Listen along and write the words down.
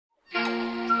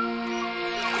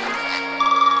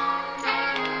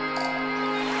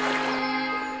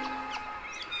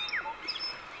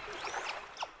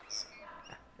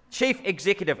Chief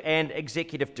Executive and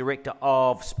Executive Director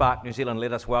of Spark New Zealand,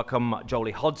 let us welcome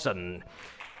Jolie Hodson.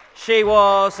 She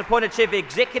was appointed Chief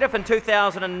Executive in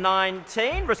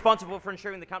 2019, responsible for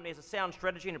ensuring the company has a sound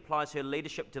strategy and applies her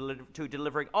leadership to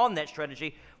delivering on that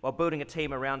strategy while building a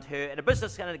team around her and a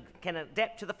business that can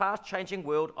adapt to the fast-changing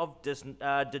world of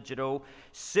digital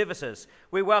services.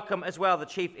 We welcome as well the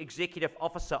Chief Executive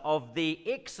Officer of the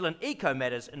excellent Eco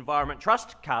Matters Environment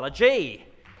Trust, Carla Gee.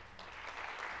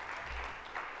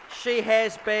 She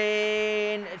has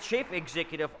been Chief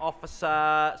Executive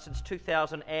Officer since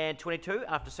 2022,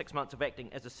 after 6 months of acting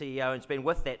as a CEO, and has been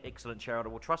with that excellent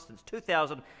charitable trust since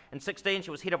 2016. She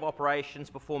was Head of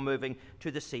Operations before moving to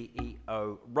the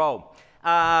CEO role.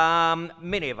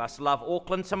 Many of us love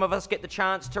Auckland. Some of us get the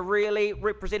chance to really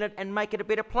represent it and make it a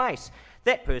better place.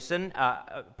 That person,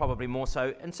 probably more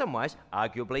so in some ways,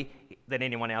 arguably, than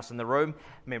anyone else in the room,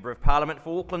 Member of Parliament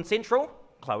for Auckland Central,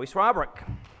 Chloe Swarbrick.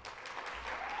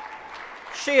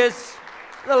 She is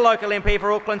the local MP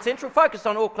for Auckland Central, focused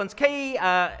on Auckland's key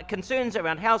concerns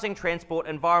around housing, transport,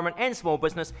 environment and small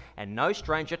business, and no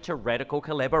stranger to radical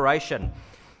collaboration,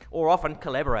 or often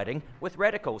collaborating with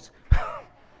radicals.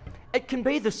 It can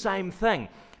be the same thing.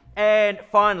 And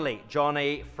finally,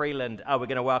 Johnny Freeland. We're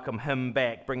going to welcome him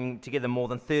back, bringing together more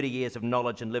than 30 years of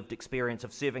knowledge and lived experience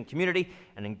of serving community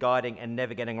and in guiding and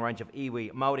navigating a range of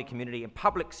iwi, Māori community and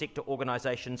public sector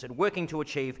organisations and working to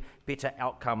achieve better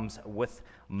outcomes with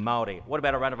Māori. What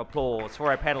about a round of applause for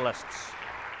our panellists?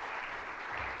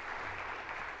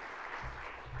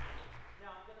 Now,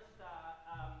 I'm going to start,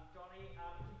 Johnny,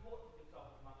 it's important to consult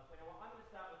with Mother Whenua. I'm going to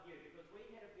start with you because we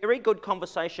had a very good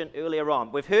conversation earlier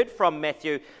on. We've heard from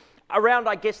Matthew around,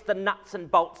 I guess, the nuts and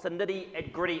bolts, the nitty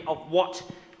and gritty of what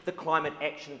the Climate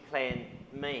Action Plan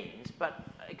means, but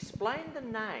explain the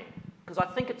name, because I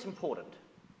think it's important.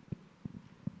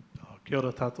 Kia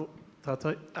ora tātou.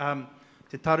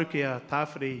 Te tarukia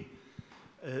tāwhiri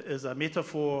is a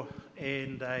metaphor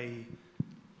and a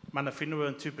mana whenua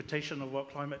interpretation of what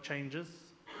climate change is.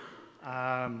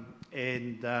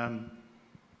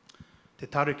 Te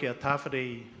tarukia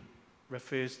tāwhiri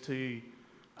refers to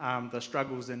the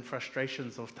struggles and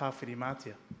frustrations of Tāwhiri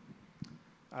Mātia.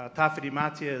 Tāwhiri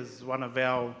Mātia is one of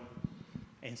our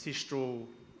ancestral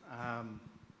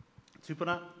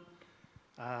tupuna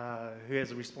who has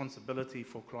a responsibility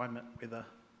for climate weather.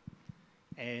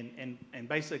 And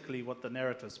basically what the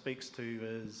narrative speaks to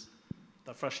is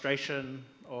the frustration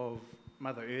of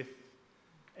Mother Earth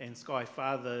and Sky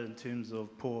Father in terms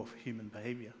of poor human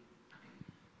behaviour.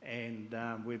 And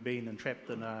we've been entrapped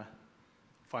in a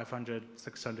 500,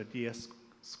 600 year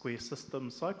square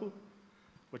system cycle,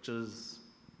 which is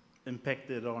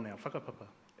impacted on our whakapapa,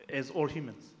 as all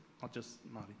humans, not just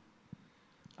Māori.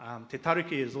 Te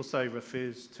taruki also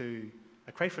refers to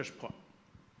a crayfish pot.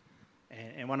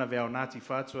 And one of our Ngāti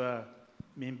Whātua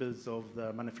members of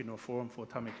the Mana Whenua Forum for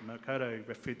Tamaki Makaurau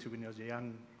referred to when he was a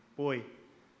young boy.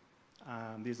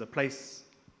 There's a place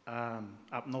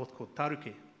up north called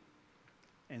Taruke.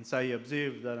 And so you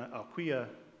observe that our kuia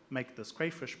make this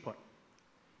crayfish pot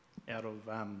out of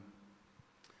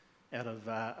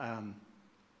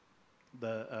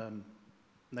the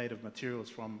native materials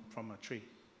from a tree.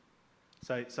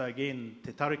 So again,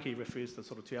 te taruki refers to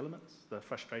sort of two elements, the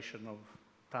frustration of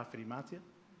Tāwhiri Mātia.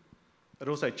 It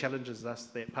also challenges us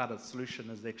that part of the solution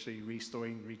is actually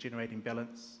restoring, regenerating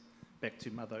balance back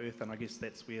to Mother Earth, and I guess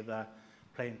that's where the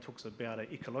plan talks about an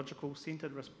ecological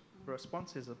centred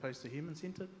response as opposed to human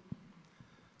centred.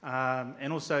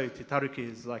 And also te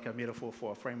taruki is like a metaphor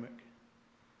for a framework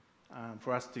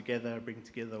for us to bring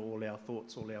together all our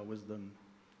thoughts, all our wisdom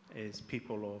as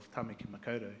people of Tamaki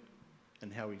Makaurau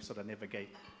and how we sort of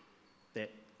navigate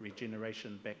that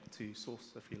regeneration back to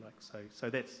source, if you like. So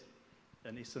that's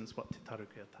in essence what te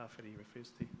taruki tāwhiri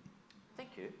refers to.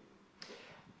 Thank you.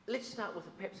 Let's start with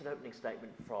perhaps an opening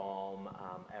statement from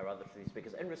our other three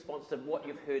speakers in response to what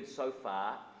you've heard so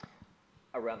far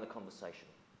around the conversation.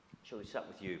 Shall we start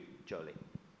with you, Jolie?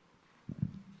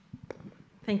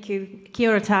 Thank you. Kia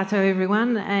ora tātou,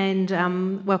 everyone, and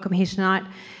welcome here tonight.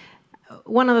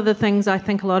 One of the things I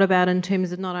think a lot about in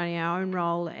terms of not only our own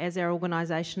role as our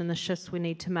organisation and the shifts we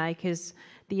need to make is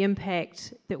the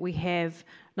impact that we have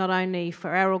not only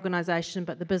for our organisation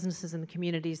but the businesses and the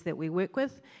communities that we work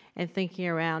with, and thinking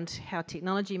around how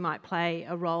technology might play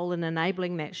a role in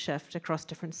enabling that shift across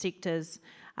different sectors,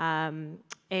 and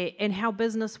how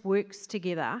business works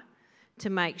together to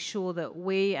make sure that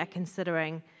we are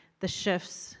considering the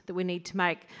shifts that we need to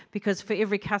make, because for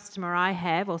every customer I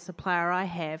have or supplier I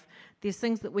have, there's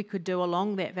things that we could do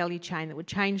along that value chain that would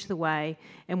change the way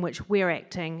in which we're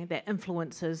acting, that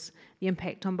influences the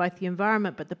impact on both the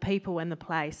environment, but the people and the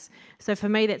place. So for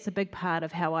me, that's a big part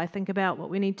of how I think about what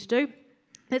we need to do.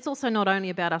 It's also not only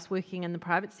about us working in the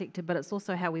private sector, but it's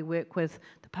also how we work with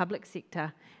the public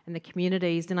sector and the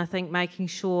communities. And I think making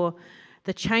sure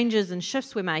the changes and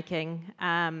shifts we're making,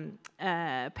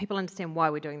 people understand why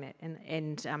we're doing that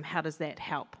and how does that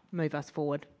help move us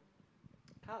forward.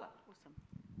 Carla.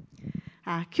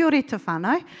 Kia ora te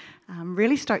whānau. I'm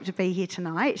really stoked to be here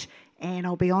tonight, and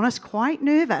I'll be honest, quite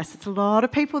nervous. It's a lot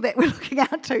of people that we're looking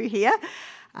out to here.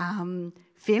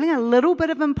 Feeling a little bit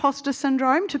of imposter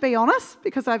syndrome, to be honest,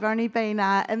 because I've only been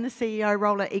in the CEO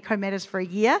role at EcoMatters for a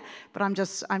year, but I'm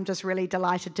just really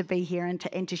delighted to be here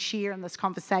and to share in this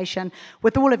conversation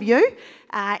with all of you,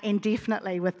 and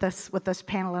definitely with this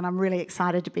panel. And I'm really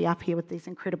excited to be up here with these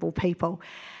incredible people.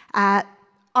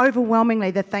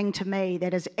 Overwhelmingly, the thing to me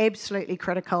that is absolutely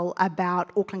critical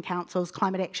about Auckland Council's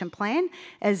Climate Action Plan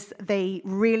is the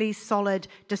really solid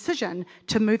decision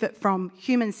to move it from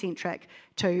human-centric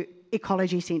to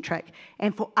ecology-centric.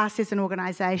 And for us as an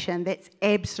organisation, that's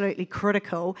absolutely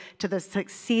critical to the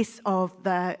success of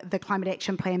the Climate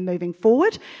Action Plan moving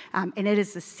forward. And it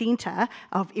is the centre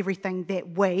of everything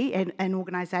that we, an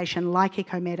organisation like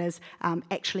EcoMatters,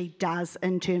 actually does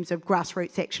in terms of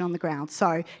grassroots action on the ground.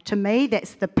 So to me,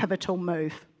 that's the pivotal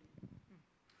move.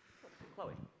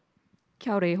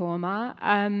 Kia ora hoama.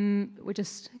 We're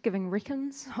just giving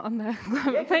reckons on the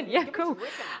climate plan. Yeah, cool.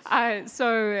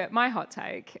 So my hot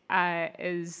take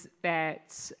is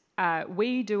that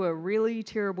we do a really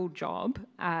terrible job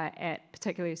at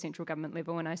particularly a central government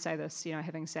level. And I say this,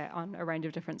 having sat on a range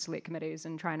of different select committees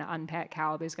and trying to unpack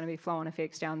how there's going to be flow-on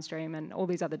effects downstream and all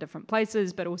these other different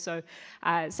places, but also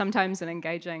sometimes in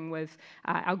engaging with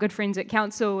our good friends at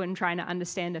council and trying to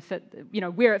understand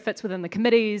where it fits within the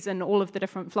committees and all of the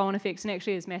different flow-on effects. And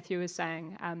actually, as Matthew was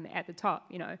saying at the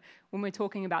top, when we're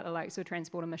talking about the likes of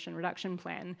Transport Emission Reduction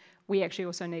Plan, we actually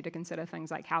also need to consider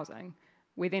things like housing.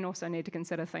 We then also need to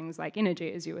consider things like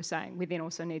energy, as you were saying. We then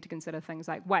also need to consider things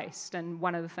like waste. And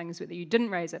one of the things that you didn't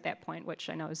raise at that point, which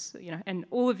I know is, in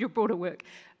all of your broader work,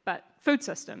 but food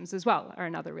systems as well are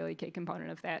another really key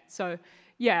component of that. So,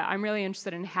 yeah, I'm really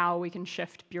interested in how we can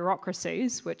shift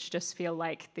bureaucracies, which just feel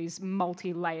like these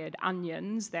multi-layered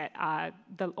onions that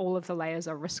all of the layers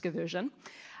are risk aversion.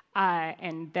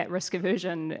 And that risk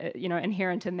aversion,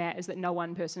 inherent in that is that no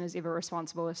one person is ever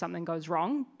responsible if something goes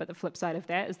wrong. But the flip side of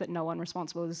that is that no one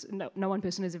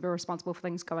person is ever responsible for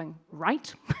things going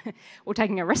right or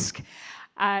taking a risk.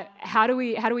 How do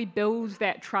we build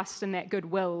that trust and that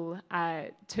goodwill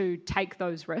to take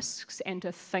those risks and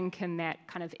to think in that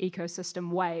kind of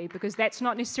ecosystem way? Because that's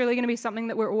not necessarily going to be something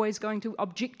that we're always going to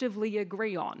objectively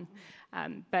agree on.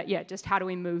 But yeah, just how do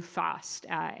we move fast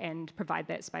and provide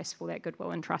that space for that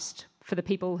goodwill and trust for the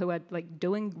people who are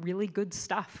doing really good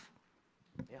stuff?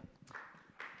 Yeah.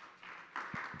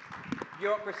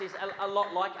 Bureaucracies a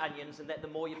lot like onions, in that the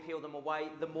more you peel them away,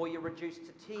 the more you're reduced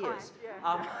to tears.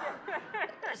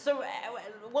 So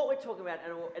what we're talking about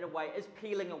in a way is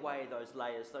peeling away those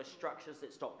layers, those structures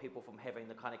that stop people from having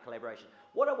the kind of collaboration.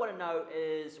 What I want to know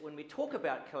is, when we talk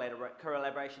about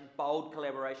collaboration, bold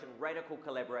collaboration, radical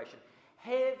collaboration,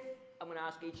 I'm going to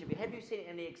ask each of you, have you seen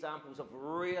any examples of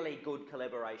really good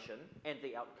collaboration and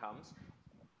the outcomes?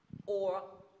 Or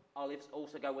I'll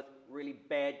also go with really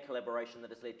bad collaboration that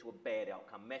has led to a bad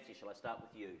outcome. Matthew, shall I start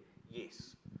with you?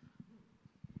 Yes.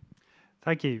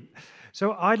 Thank you.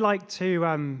 So I'd like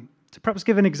to perhaps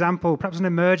give an example, perhaps an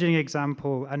emerging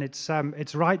example, and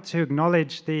it's right to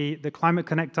acknowledge the Climate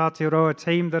Connect Aotearoa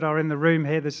team that are in the room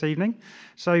here this evening.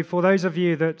 So for those of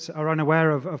you that are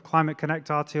unaware of Climate Connect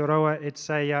Aotearoa, it's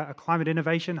a climate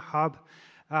innovation hub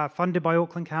funded by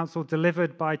Auckland Council,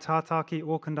 delivered by Tātaki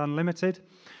Auckland Unlimited,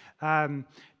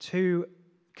 to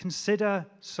consider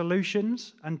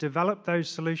solutions and develop those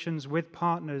solutions with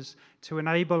partners to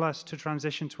enable us to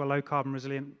transition to a low carbon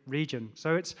resilient region.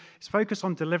 So it's focused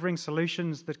on delivering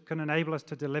solutions that can enable us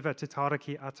to deliver Te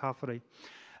Taraki a Tāwhiri.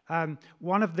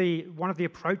 One of the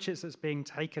approaches that's being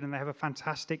taken, and they have a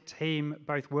fantastic team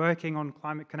both working on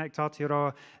Climate Connect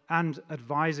Aotearoa and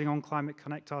advising on Climate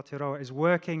Connect Aotearoa, is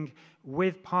working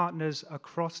with partners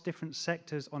across different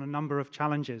sectors on a number of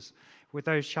challenges, with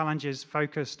those challenges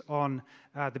focused on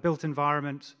the built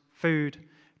environment, food,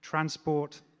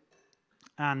 transport,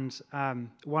 and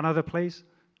one other, please.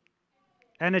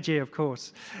 Energy, of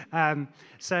course.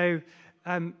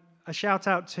 A shout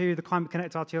out to the Climate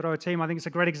Connect Aotearoa team. I think it's a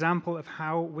great example of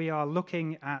how we are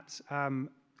looking at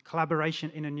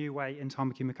collaboration in a new way in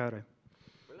Tāmaki Makaurau.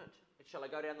 Brilliant. Shall I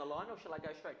go down the line, or shall I go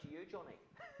straight to you, Johnny?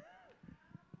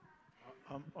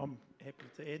 I'm happy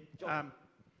to add.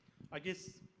 I guess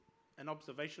an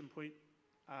observation point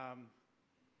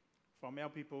from our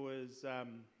people is,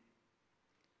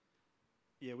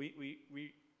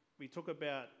 we talk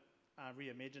about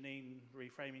reimagining,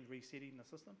 reframing, resetting the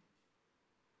system,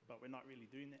 but we're not really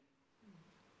doing that.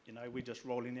 You know, we're just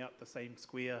rolling out the same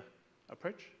square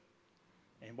approach.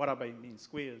 And what I mean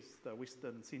square is the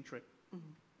Western-centric,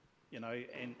 you know,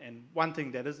 and one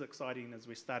thing that is exciting is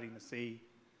we're starting to see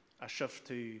a shift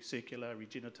to circular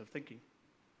regenerative thinking.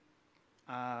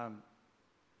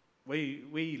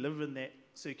 We live in that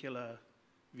circular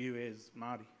view as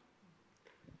Māori.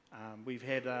 We've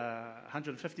had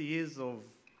 150 years of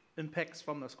impacts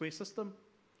from the square system,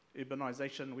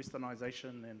 urbanisation,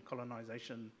 westernisation and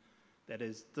colonisation that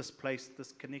has displaced,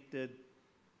 disconnected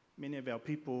many of our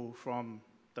people from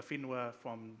the whenua,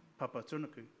 from Papua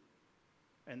Tunuku.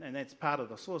 And that's part of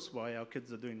the source why our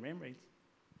kids are doing ramraids.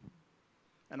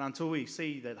 And until we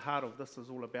see that heart of this is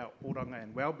all about oranga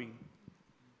and well-being,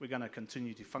 we're going to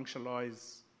continue to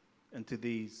functionalise into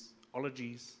these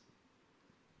ologies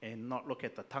and not look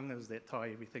at the tangas that tie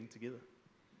everything together.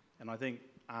 And I think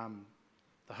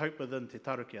the hope within Te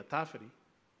Tarukia Tāwhiri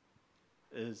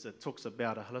is it talks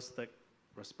about a holistic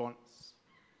response,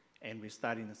 and we're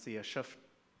starting to see a shift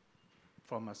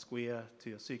from a square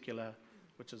to a circular,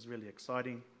 which is really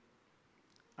exciting,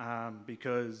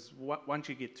 because once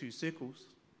you get two circles,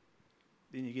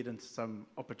 then you get into some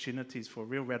opportunities for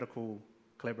real radical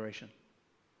collaboration.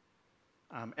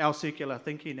 Our circular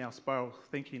thinking, our spiral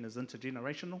thinking is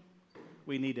intergenerational.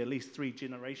 We need at least 3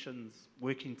 generations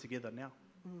working together now.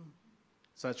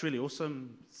 So it's really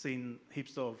awesome seeing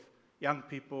heaps of young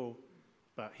people,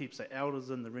 but heaps of elders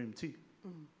in the room too.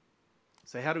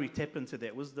 So how do we tap into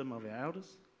that wisdom of our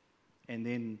elders? And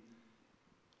then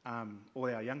all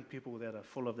our young people that are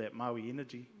full of that Maui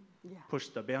energy push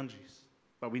the boundaries.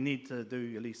 But we need to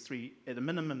do at least 3, at a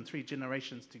minimum 3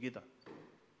 generations together.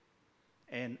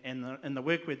 And the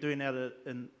work we're doing out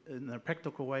in a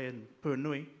practical way in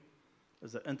Puanui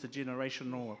is an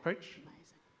intergenerational approach.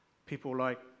 Amazing. People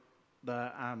like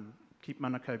the Keep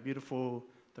Manukau Beautiful,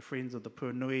 the Friends of the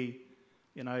Puanui,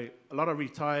 you know, a lot of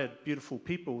retired, beautiful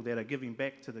people that are giving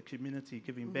back to the community,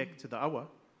 giving back to the awa,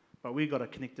 but we've got to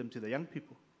connect them to the young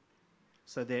people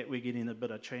so that we're getting a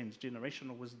bit of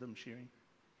transgenerational wisdom sharing.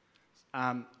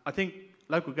 I think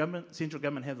local government, central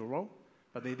government have a role,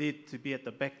 but they're there to be at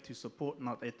the back to support,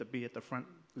 not to be at the front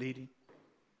leading,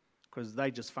 because they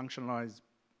just functionalise,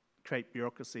 create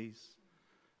bureaucracies.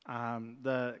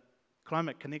 The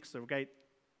Climate Connect's a great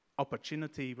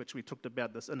opportunity, which we talked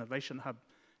about, this innovation hub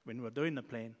when we were doing the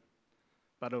plan,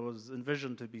 but it was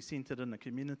envisioned to be centred in the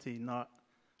community, not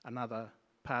another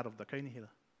part of the kaunihera.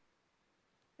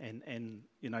 And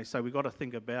you know, so we've got to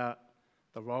think about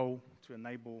the role to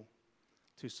enable,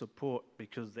 to support,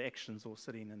 because the action's all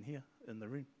sitting in here, in the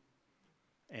room.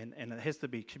 And it has to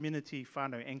be community,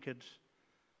 whānau anchored,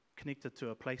 connected to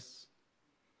a place,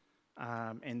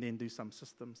 and then do some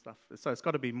system stuff. So it's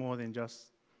got to be more than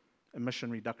just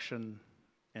emission reduction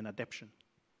and adaptation.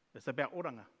 It's about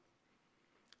oranga.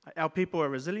 Our people are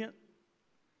resilient.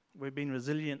 We've been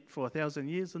resilient for 1,000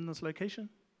 years in this location,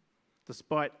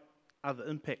 despite other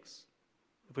impacts.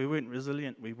 If we weren't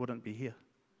resilient, we wouldn't be here.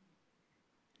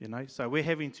 You know, so we're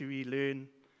having to relearn,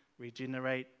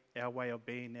 regenerate our way of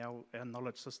being, our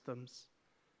knowledge systems,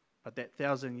 but that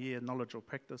 1,000-year knowledge or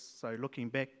practice, so looking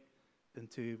back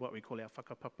into what we call our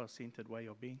whakapapa-centred way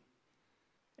of being,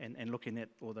 and looking at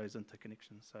all those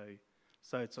interconnections.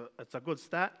 So it's a good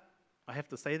start. I have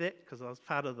to say that because I was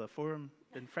part of the forum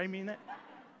in framing that.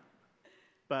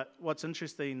 But what's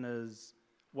interesting is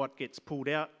what gets pulled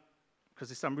out, because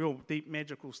there's some real deep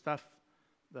magical stuff.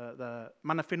 The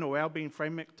mana whenua wellbeing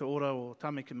framework, Te Ora o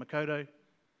Tāmaki Makaurau,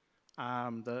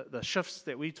 the shifts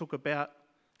that we talk about,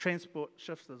 transport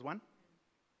shifts is one.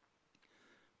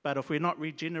 But if we're not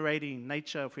regenerating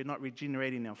nature, if we're not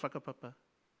regenerating our whakapapa,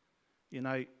 you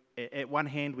know, at one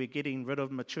hand we're getting rid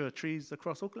of mature trees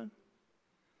across Auckland.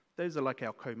 Those are like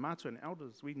our kaumātua and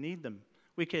elders. We need them.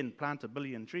 We can plant 1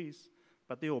 billion trees,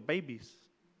 but they're all babies.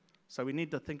 So we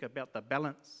need to think about the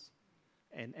balance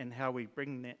and how we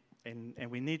bring that. And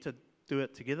we need to do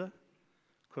it together,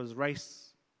 because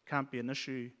race can't be an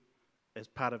issue as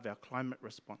part of our climate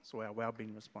response or our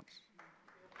wellbeing response.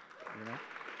 You know?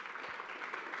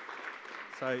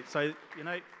 So you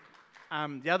know,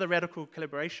 the other radical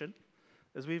collaboration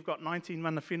is we've got 19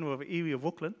 mana whenua of iwi of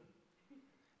Auckland,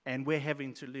 and we're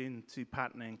having to learn to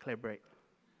partner and collaborate,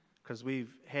 because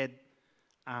we've had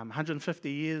 150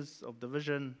 years of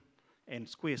division and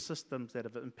square systems that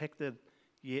have impacted,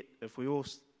 yet if we all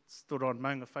stood on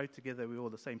maunga whau together, we're all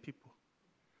the same people.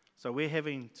 So we're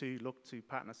having to look to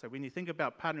partner. So when you think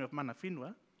about partnering with mana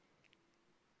whenua,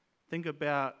 think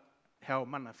about how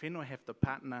mana whenua have to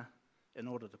partner in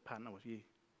order to partner with you,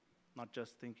 not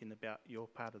just thinking about your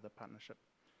part of the partnership.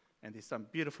 And there's some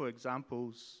beautiful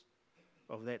examples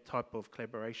of that type of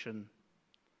collaboration.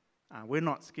 We're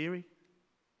not scary,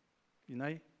 you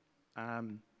know.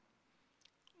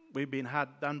 We've been hard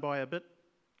done by a bit,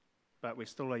 but we're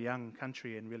still a young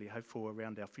country and really hopeful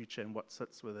around our future and what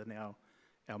sits within our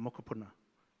mokopuna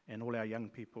and all our young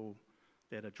people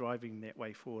that are driving that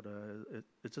way forward.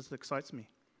 It just excites me.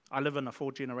 I live in a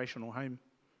 4-generational home.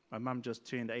 My mum just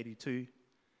turned 82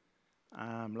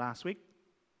 last week.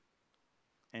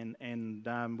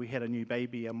 And we had a new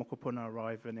baby, a mokopuna,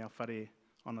 arrive in our whare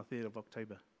on the 3rd of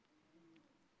October.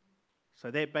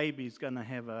 So that baby's going to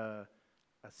have a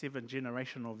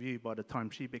 7-generational view by the time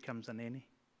she becomes a nanny.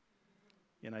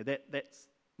 You know, that's,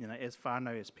 you know, as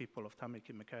whānau, as people of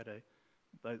Tamaki Makaurau,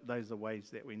 those are ways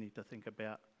that we need to think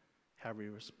about how we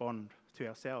respond to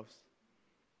ourselves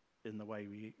in the way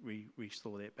we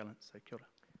restore that balance. So kia ora.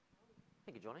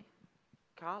 Thank you, Johnny.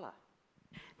 Carla.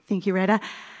 Thank you, Rada.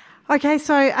 Okay,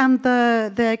 so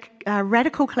the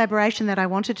radical collaboration that I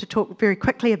wanted to talk very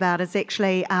quickly about is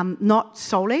actually not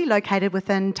solely located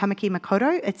within Tamaki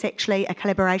Makaurau. It's actually a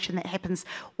collaboration that happens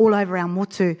all over our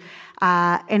motu.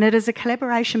 And it is a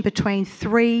collaboration between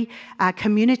 3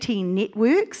 community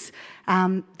networks,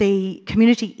 the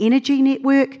Community Energy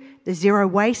Network, the Zero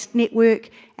Waste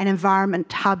Network, and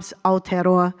Environment Hubs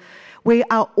Aotearoa. We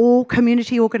are all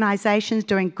community organisations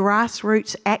doing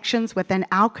grassroots actions within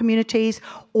our communities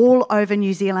all over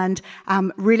New Zealand,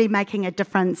 really making a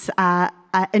difference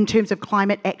in terms of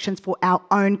climate actions for our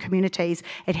own communities.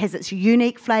 It has its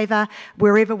unique flavour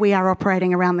wherever we are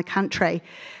operating around the country.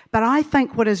 But I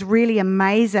think what is really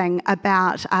amazing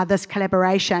about this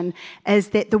collaboration is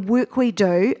that the work we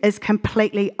do is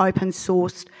completely open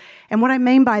sourced. And what I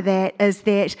mean by that is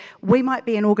that we might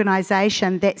be an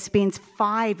organisation that spends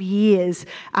 5 years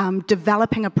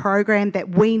developing a program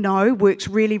that we know works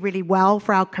really, really well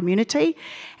for our community.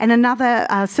 And another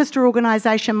sister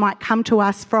organisation might come to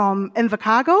us from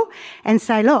Invercargill and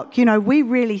say, look, you know, we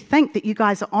really think that you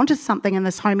guys are onto something in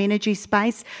this home energy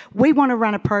space. We want to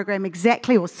run a program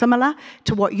exactly or similar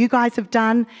to what you guys have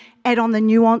done, add on the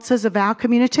nuances of our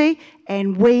community,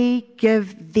 and we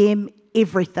give them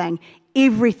everything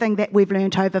that we've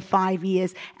learned over 5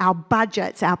 years, our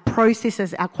budgets, our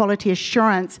processes, our quality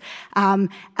assurance.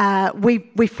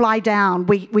 We fly down,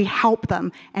 we help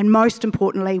them, and most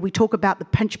importantly, we talk about the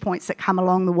pinch points that come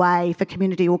along the way for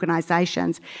community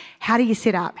organisations. How do you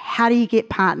set up? How do you get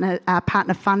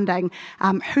partner funding?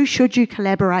 Who should you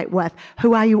collaborate with?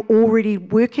 Who are you already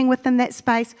working with in that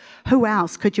space? Who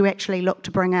else could you actually look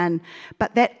to bring in?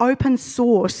 But that open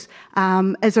source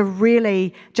is a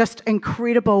really just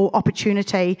incredible opportunity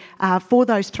for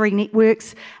those 3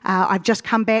 networks. I've just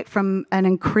come back from an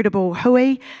incredible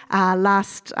hui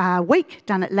last week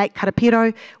done at Lake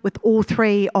Karapiro with all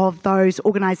 3 of those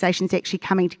organisations actually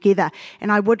coming together.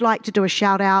 And I would like to do a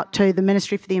shout out to the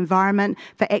Ministry for the Environment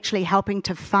for actually helping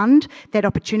to fund that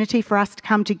opportunity for us to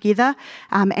come together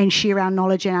and share our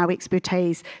knowledge and our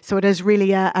expertise. So it is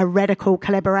really a radical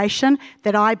collaboration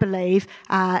that I believe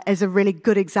is a really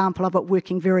good example of it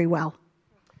working very well.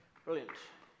 Brilliant.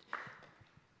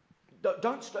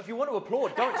 Don't stop. If you want to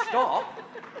applaud, don't stop.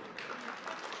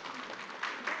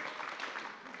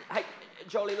 Hey,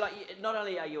 Jolie, like, not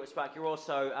only are you at Spark, you're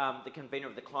also the convener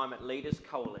of the Climate Leaders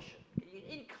Coalition.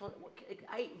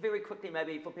 Very quickly,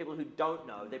 maybe for people who don't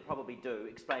know, they probably do,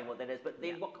 explain what that is, but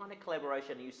then what kind of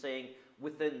collaboration are you seeing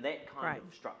within that kind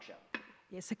of structure?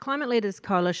 Yes, the Climate Leaders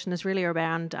Coalition is really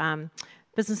around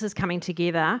businesses coming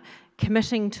together,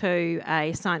 committing to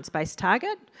a science-based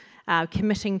target,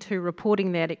 committing to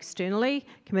reporting that externally,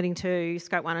 committing to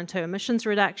Scope 1 and 2 emissions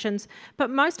reductions, but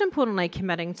most importantly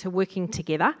committing to working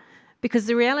together, because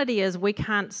the reality is we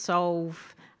can't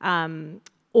solve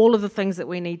all of the things that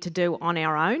we need to do on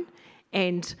our own,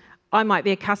 and I might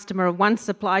be a customer of one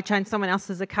supply chain, someone else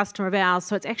is a customer of ours,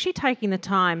 so it's actually taking the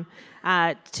time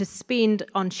to spend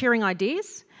on sharing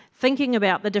ideas, thinking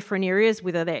about the different areas,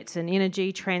 whether that's in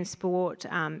energy, transport,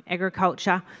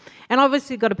 agriculture, and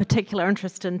obviously got a particular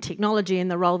interest in technology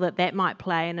and the role that that might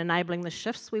play in enabling the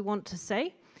shifts we want to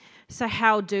see. So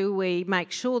how do we make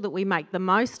sure that we make the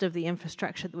most of the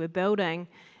infrastructure that we're building,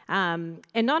 and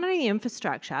not only the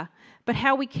infrastructure, but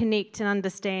how we connect and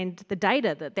understand the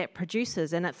data that that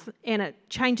produces, and it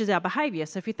changes our behaviour.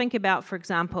 So if you think about, for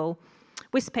example,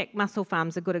 Westpac Mussel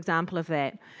Farm's a good example of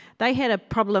that. They had a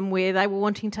problem where they were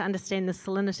wanting to understand the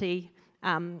salinity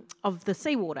of the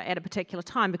seawater at a particular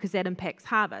time because that impacts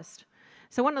harvest.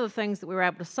 So one of the things that we were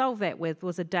able to solve that with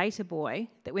was a data buoy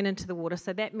that went into the water.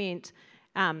 So that meant,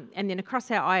 and then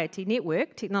across our IoT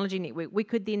network, technology network, we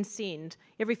could then send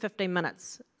every 15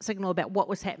 minutes signal about what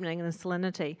was happening in the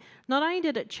salinity. Not only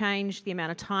did it change the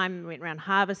amount of time that went around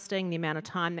harvesting, the amount of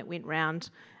time that went around,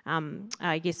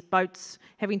 boats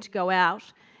having to go out,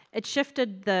 it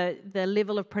shifted the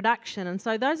level of production. And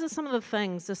so those are some of the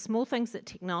things, the small things that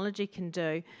technology can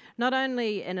do, not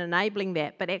only in enabling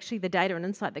that, but actually the data and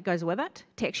insight that goes with it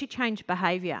to actually change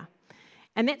behaviour.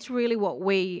 And that's really what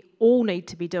we all need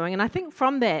to be doing. And I think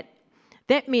from that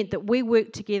meant that we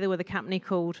worked together with a company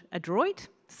called Adroit.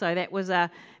 So that was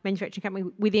a manufacturing company.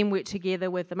 We then worked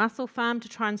together with the Mussel Farm to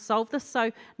try and solve this.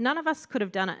 So none of us could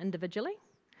have done it individually.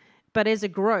 But as a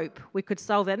group, we could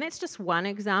solve that. And that's just one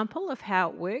example of how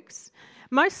it works.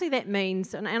 Mostly that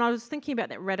means, and I was thinking about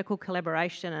that radical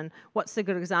collaboration and what's a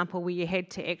good example where you had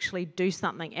to actually do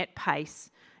something at pace.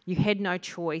 You had no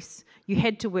choice. You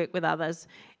had to work with others.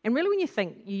 And really when you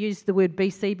think, you used the word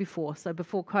BC before, so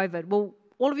before COVID. Well,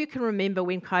 all of you can remember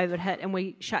when COVID hit and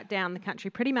we shut down the country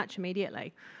pretty much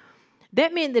immediately.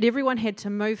 That meant that everyone had to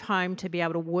move home to be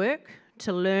able to work,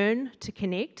 to learn, to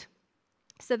connect.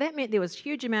 So that meant there was a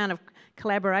huge amount of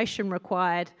collaboration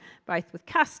required, both with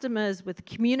customers, with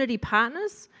community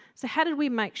partners. So how did we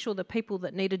make sure the people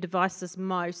that needed devices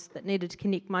most, that needed to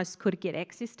connect most, could get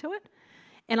access to it?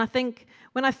 And I think,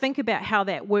 when I think about how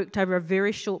that worked over a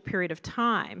very short period of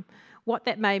time, what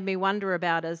that made me wonder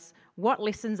about is, what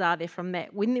lessons are there from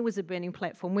that? When there was a burning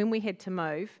platform, when we had to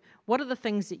move, what are the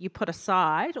things that you put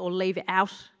aside or leave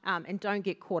out and don't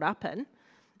get caught up in?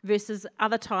 Versus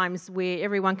other times where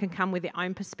everyone can come with their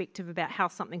own perspective about how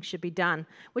something should be done,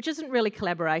 which isn't really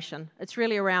collaboration. It's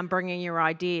really around bringing your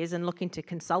ideas and looking to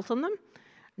consult on them,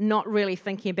 not really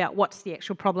thinking about what's the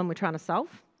actual problem we're trying to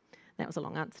solve. That was a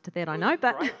long answer to that, I know,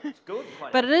 but It's good.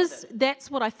 but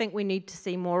that's what I think we need to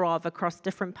see more of across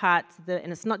different parts,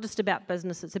 and it's not just about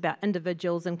business, it's about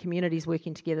individuals and communities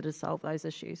working together to solve those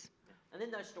issues. And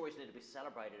then those stories need to be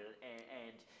celebrated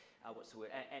and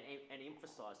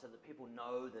emphasised so that people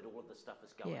know that all of this stuff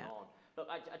is going on. Look,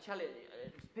 I tell you,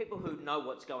 people who know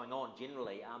what's going on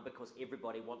generally, because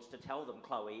everybody wants to tell them,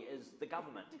 Chloe, is the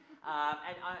government. And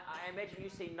I imagine you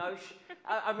see no...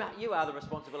 you are the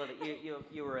responsibility.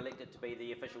 You were elected to be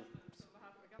the official...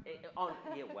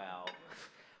 well,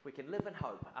 we can live in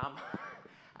hope.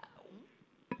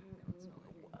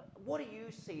 What do you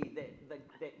see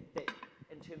that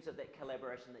in terms of that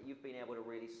collaboration that you've been able to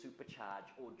really supercharge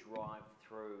or drive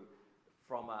through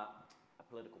from a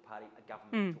political party, a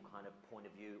governmental kind of point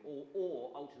of view,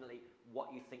 or ultimately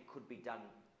what you think could be done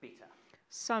better?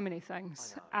 So many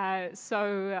things.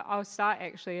 So I'll start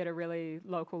actually at a really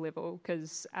local level,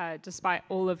 because despite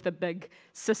all of the big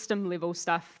system level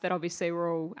stuff that obviously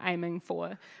we're all aiming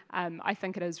for, I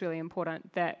think it is really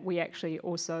important that we actually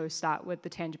also start with the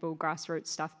tangible grassroots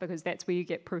stuff, because that's where you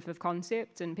get proof of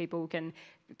concept and people can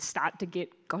start to get,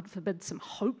 God forbid, some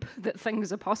hope that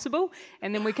things are possible,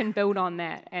 and then we can build on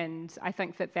that. And I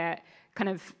think that kind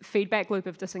of feedback loop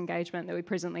of disengagement that we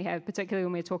presently have, particularly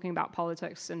when we're talking about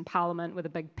politics and parliament with a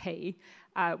big P,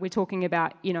 we're talking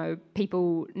about,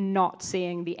 people not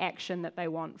seeing the action that they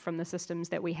want from the systems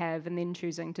that we have and then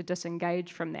choosing to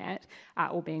disengage from that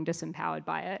or being disempowered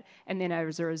by it. And then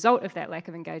as a result of that lack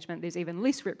of engagement, there's even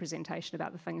less representation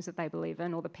about the things that they believe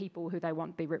in or the people who they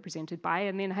want to be represented by.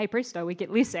 And then, hey presto, we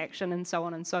get less action and so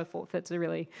on and so forth. It's a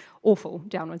really awful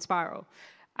downward spiral.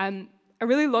 A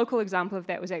really local example of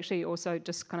that was actually also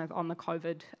just kind of on the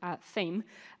COVID theme.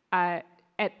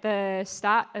 At the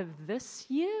start of this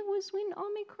year was when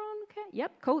Omicron came.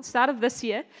 Yep, cool. Start of this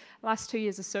year, last 2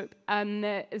 years of soup.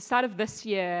 The start of this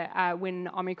year, when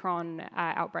Omicron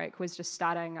outbreak was just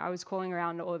starting, I was calling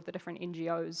around all of the different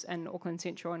NGOs in Auckland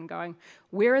Central and going,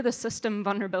 where are the system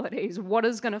vulnerabilities? What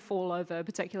is going to fall over,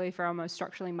 particularly for our most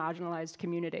structurally marginalised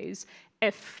communities,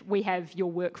 if we have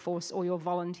your workforce or your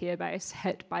volunteer base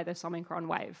hit by this Omicron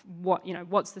wave?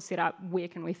 What's the setup? Where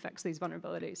can we fix these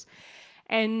vulnerabilities?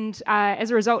 And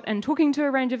as a result, in talking to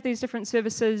a range of these different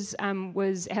services,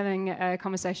 was having a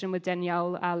conversation with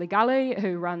Danielle Legale,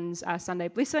 who runs Sunday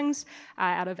Blessings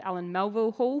out of Allan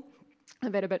Melville Hall.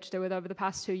 I've had a bit to do with over the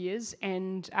past 2 years,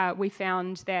 and we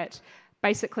found that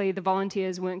basically the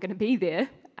volunteers weren't going to be there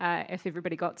if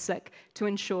everybody got sick, to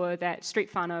ensure that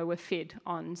street whānau were fed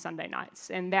on Sunday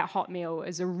nights. And that hot meal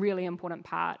is a really important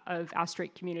part of our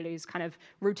street community's kind of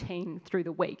routine through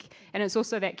the week. And it's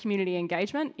also that community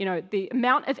engagement. The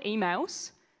amount of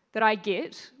emails that I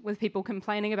get with people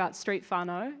complaining about street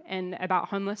whānau and about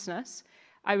homelessness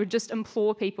I would just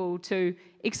implore people to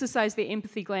exercise their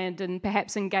empathy gland and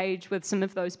perhaps engage with some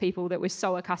of those people that we're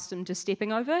so accustomed to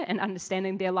stepping over and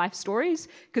understanding their life stories.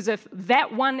 Because if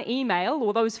that one email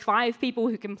or those 5 people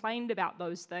who complained about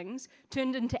those things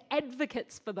turned into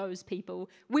advocates for those people,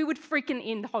 we would freaking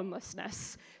end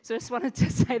homelessness. So I just wanted to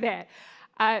say that.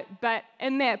 But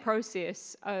in that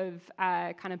process of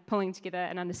kind of pulling together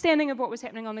an understanding of what was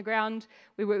happening on the ground,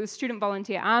 we worked with Student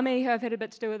Volunteer Army, who I've had a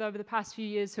bit to do with over the past few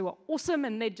years, who are awesome,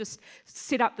 and they'd just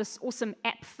set up this awesome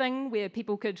app thing where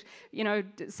people could,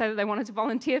 say that they wanted to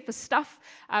volunteer for stuff.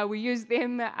 We used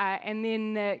them, and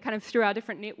then kind of through our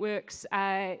different networks,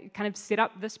 kind of set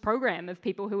up this program of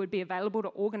people who would be available to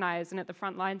organise and at the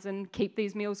front lines and keep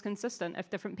these meals consistent.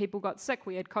 If different people got sick,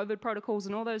 we had COVID protocols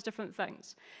and all those different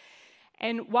things.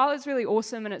 And while it's really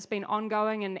awesome and it's been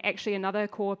ongoing, and actually another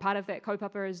core part of that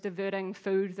kaupapa is diverting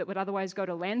food that would otherwise go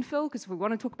to landfill, because we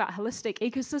want to talk about holistic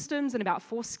ecosystems and about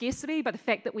forced scarcity, but the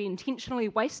fact that we intentionally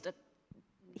waste a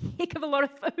heck of a lot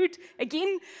of food,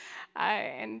 again,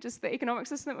 and just the economic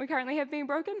system that we currently have being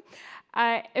broken.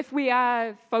 If we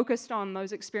are focused on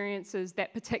those experiences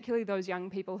that particularly those young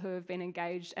people who have been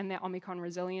engaged in that Omicron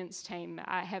resilience team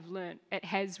have learnt, it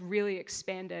has really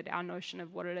expanded our notion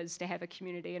of what it is to have a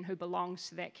community and who belongs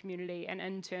to that community, and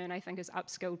in turn I think has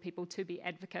upskilled people to be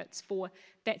advocates for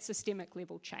that systemic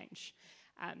level change.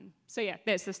 So yeah,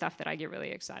 that's the stuff that I get really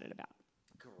excited about.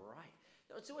 Great.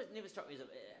 It's always never struck me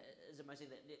as amazing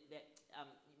that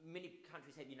many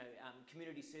countries have,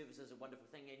 community service is a wonderful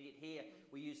thing, and yet here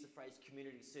we use the phrase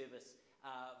community service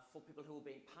for people who are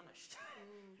being punished.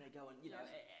 They go and,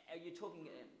 are you talking,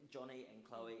 Johnny and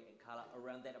Chloe and Carla,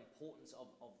 around that importance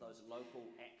of those local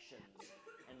actions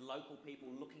and local people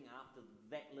looking after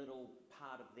that little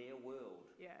part of their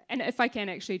world? Yeah, and if I can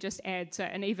actually just add to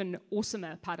an even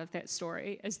awesomer part of that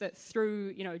story is that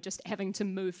through, just having to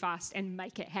move fast and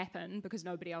make it happen because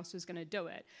nobody else was going to do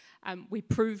it, we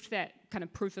proved that kind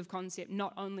of proof of concept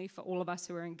not only for all of us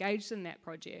who are engaged in that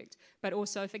project, but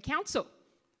also for council,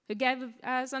 who gave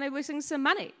Sunday Blessings some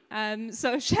money.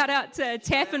 So shout out to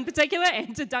TAF in particular,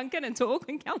 and to Duncan and to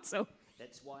Auckland Council.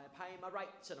 That's why I pay my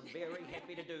rates, and I'm very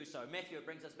happy to do so. Matthew, it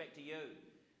brings us back to you.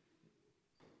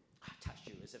 I touched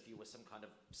you as if you were some kind of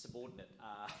subordinate.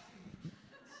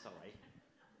 Sorry.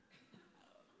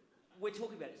 We're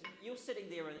talking about it. You're sitting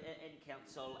there in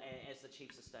council as the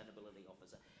Chief Sustainability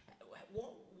Officer.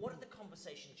 What are the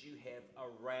conversations you have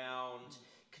around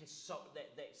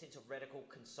that sense of radical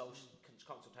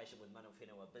consultation with mana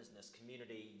whenua, business,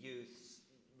 community, youth,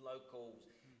 local,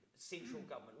 central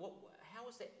government? How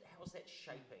is that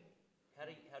shaping? How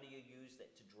do you use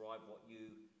that to drive what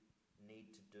you need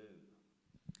to do,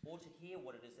 or to hear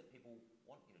what it is that people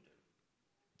want you to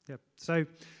do? Yeah. So,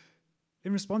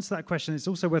 in response to that question, it's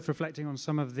also worth reflecting on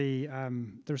some of the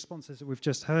responses that we've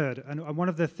just heard. And one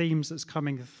of the themes that's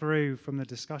coming through from the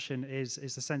discussion is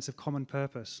the sense of common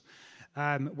purpose.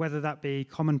 Whether that be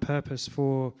common purpose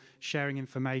for sharing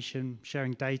information,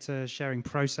 sharing data, sharing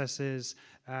processes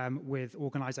with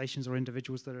organizations or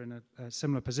individuals that are in a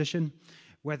similar position,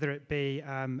 whether it be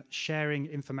sharing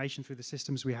information through the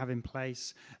systems we have in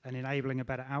place and enabling a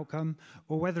better outcome,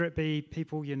 or whether it be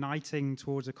people uniting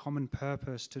towards a common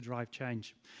purpose to drive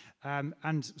change.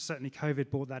 And certainly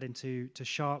COVID brought that into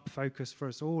sharp focus for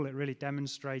us all. It really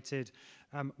demonstrated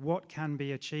what can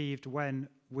be achieved when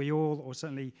we all, or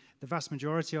certainly the vast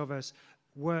majority of us,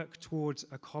 work towards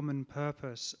a common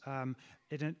purpose.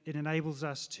 It enables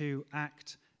us to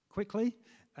act quickly,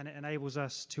 and it enables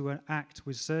us to act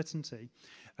with certainty.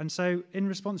 And so in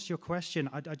response to your question,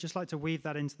 I'd just like to weave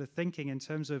that into the thinking in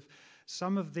terms of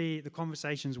some of the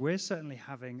conversations we're certainly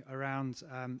having around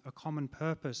a common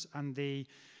purpose and the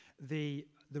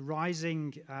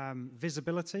rising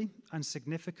visibility and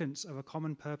significance of a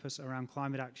common purpose around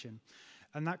climate action.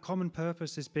 And that common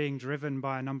purpose is being driven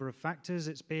by a number of factors.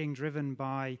 It's being driven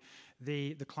by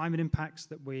the climate impacts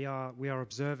that we are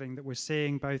observing, that we're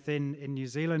seeing both in New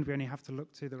Zealand. We only have to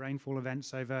look to the rainfall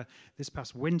events over this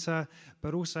past winter,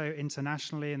 but also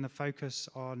internationally in the focus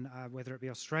on whether it be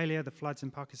Australia, the floods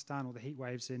in Pakistan, or the heat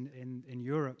waves in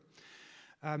Europe.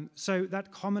 So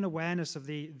that common awareness of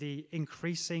the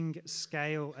increasing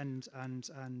scale and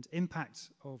impact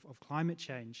of climate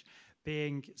change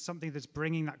being something that's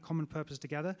bringing that common purpose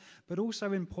together, but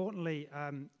also importantly,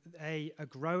 a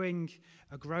growing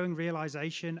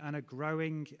realization and a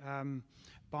growing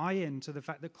buy-in to the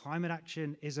fact that climate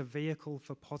action is a vehicle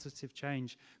for positive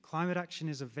change. Climate action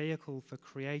is a vehicle for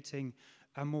creating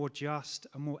a more just,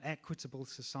 a more equitable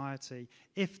society,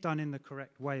 if done in the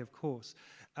correct way, of course.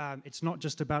 It's not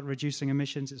just about reducing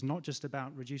emissions, it's not just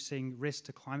about reducing risk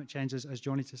to climate change, as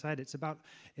Johnny said, it's about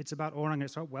orang,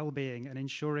 it's about well-being and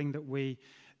ensuring that we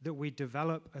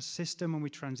develop a system and we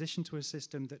transition to a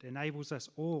system that enables us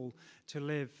all to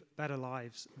live better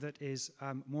lives, that is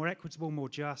more equitable, more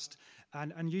just,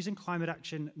 and using climate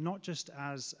action not just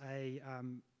as a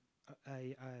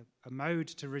mode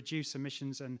to reduce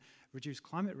emissions and reduce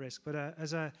climate risk, but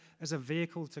as a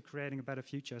vehicle to creating a better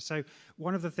future. So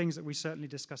one of the things that we certainly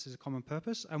discuss is a common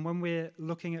purpose. And when we're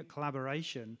looking at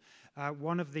collaboration,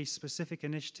 one of the specific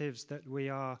initiatives that we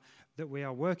are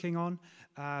working on,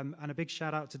 and a big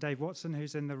shout out to Dave Watson,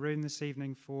 who's in the room this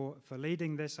evening for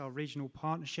leading this, our regional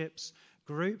partnerships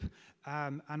group.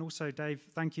 And also, Dave,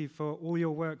 thank you for all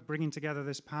your work bringing together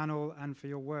this panel and for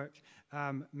your work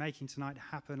making tonight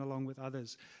happen along with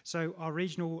others. So our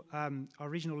regional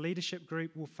leadership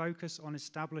group will focus on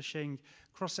establishing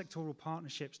cross-sectoral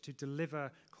partnerships to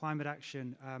deliver climate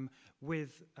action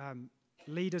with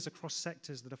leaders across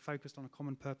sectors that are focused on a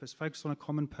common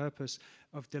purpose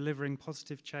of delivering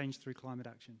positive change through climate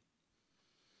action.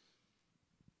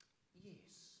 Yes.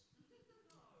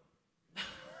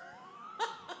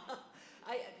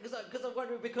 Because I'm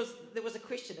wondering, because there was a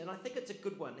question, and I think it's a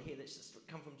good one here that's just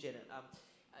come from Janet.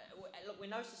 Look, we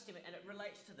know systemic, and it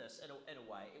relates to this in a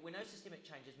way, we know systemic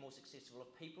change is more successful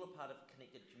if people are part of a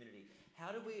connected community.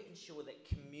 How do we ensure that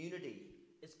community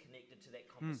is connected to that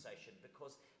conversation?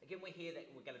 Because, again, we hear that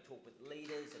we're going to talk with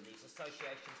leaders and these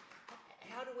associations.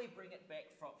 How do we bring it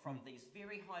back from these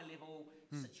very high-level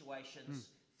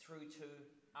situations through to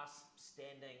us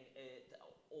standing at the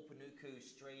Opanuku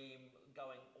stream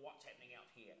going, what's happening out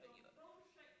here?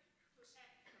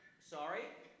 Sorry?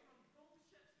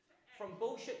 From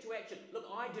bullshit to action. Look,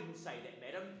 I didn't say that,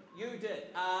 madam. You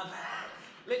did.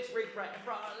 Let's rephrase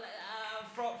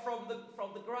from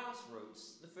the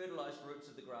grassroots, the fertilised roots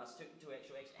of the grass to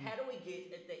actual action. How do we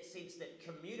get at that sense that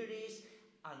communities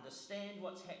understand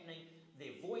what's happening,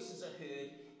 their voices are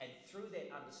heard, and through that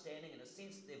understanding, in a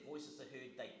sense that their voices are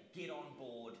heard, they get on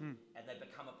board and they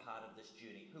become a part of this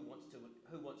journey? Who wants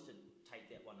to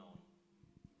take that one on?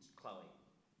 It's Chloe.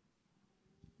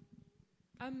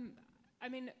 I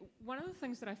mean, one of the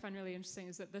things that I find really interesting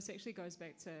is that this actually goes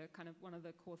back to kind of one of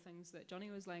the core things that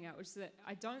Johnny was laying out, which is that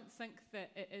I don't think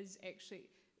that it is actually,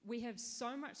 we have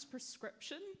so much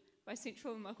prescription by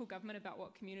central and local government about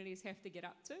what communities have to get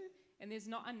up to, and there's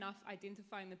not enough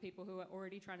identifying the people who are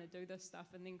already trying to do this stuff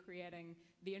and then creating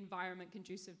the environment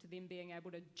conducive to them being able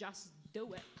to just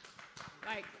do it.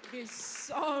 Like, there's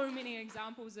so many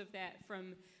examples of that,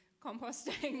 from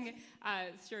composting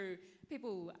through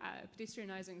people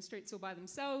pedestrianising streets all by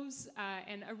themselves,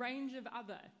 and a range of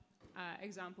other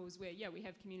examples where, yeah, we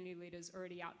have community leaders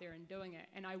already out there and doing it.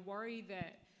 And I worry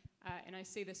that, and I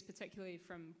see this particularly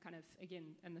from kind of,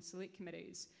 again, in the select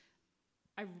committees,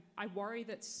 I worry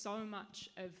that so much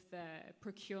of the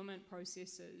procurement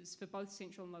processes for both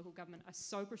central and local government are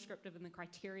so prescriptive in the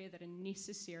criteria that are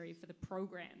necessary for the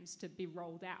programs to be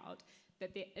rolled out,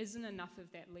 that there isn't enough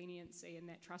of that leniency and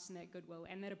that trust and that goodwill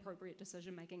and that appropriate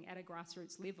decision making at a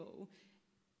grassroots level,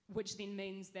 which then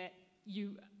means that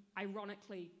you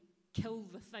ironically kill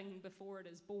the thing before it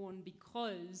is born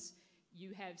because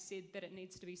you have said that it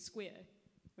needs to be square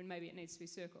when maybe it needs to be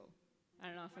circle. I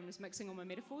don't know if I'm just mixing all my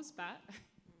metaphors, but...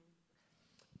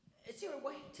 Is there a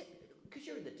way to, because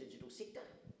you're in the digital sector,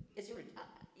 is there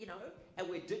and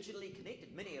we're digitally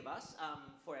connected, many of us,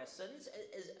 for our sins,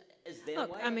 is there a way?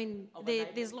 Look, I mean,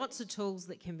 there's lots of tools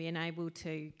that can be enabled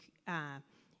to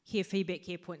hear feedback,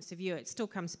 hear points of view. It still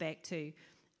comes back to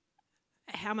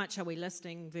how much are we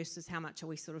listening versus how much are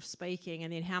we sort of speaking,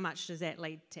 and then how much does that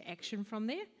lead to action from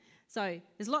there? So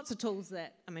there's lots of tools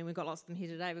that, I mean, we've got lots of them here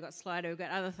today, we've got Slido, we've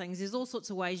got other things. There's all sorts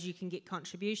of ways you can get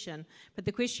contribution, but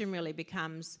the question really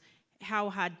becomes, how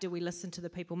hard do we listen to the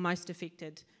people most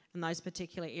affected in those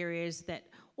particular areas that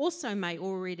also may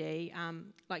already,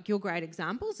 like your great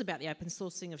examples about the open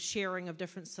sourcing of sharing of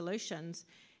different solutions,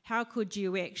 how could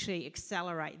you actually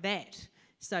accelerate that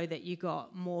so that you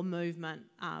got more movement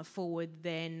forward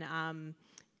than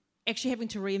actually having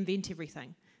to reinvent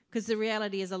everything? Because the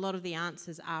reality is a lot of the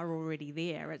answers are already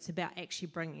there. It's about actually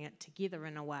bringing it together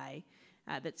in a way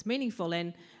that's meaningful.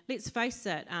 And let's face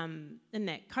it, in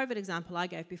that COVID example I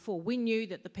gave before, we knew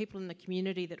that the people in the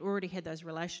community that already had those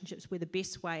relationships were the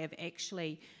best way of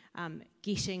actually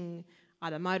getting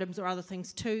either modems or other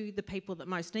things to the people that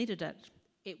most needed it.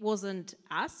 It wasn't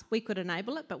us. We could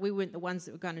enable it, but we weren't the ones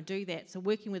that were going to do that. So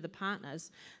working with the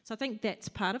partners. So I think that's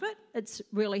part of it. It's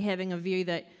really having a view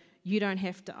that you don't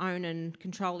have to own and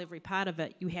control every part of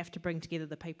it. You have to bring together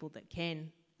the people that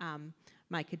can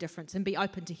make a difference and be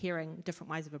open to hearing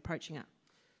different ways of approaching it.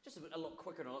 Just a lot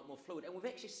quicker and a lot more fluid. And we've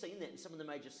actually seen that in some of the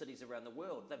major cities around the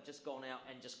world. They've just gone out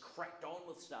and just cracked on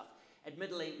with stuff.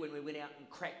 Admittedly, when we went out and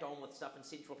cracked on with stuff in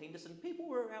central Henderson, people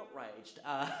were outraged,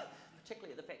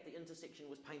 particularly at the fact the intersection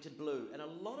was painted blue. And a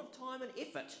lot of time and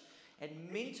effort and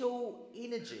mental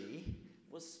energy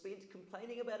was spent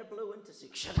complaining about a blue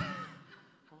intersection.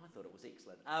 Oh, I thought it was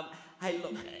excellent. Hey,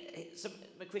 look, so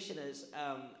my question is,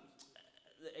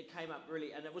 it came up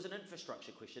really, and it was an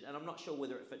infrastructure question, and I'm not sure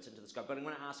whether it fits into the scope, but I'm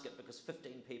going to ask it because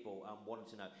 15 people wanted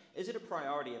to know. Is it a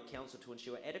priority of Council to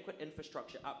ensure adequate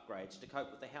infrastructure upgrades to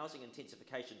cope with the housing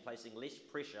intensification, placing less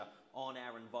pressure on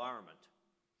our environment?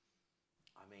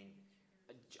 I mean,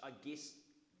 I guess,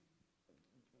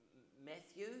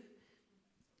 Matthew?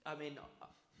 I mean,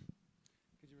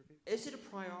 Could you repeat? is it a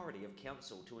priority of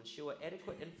Council to ensure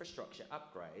adequate infrastructure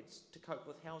upgrades to cope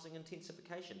with housing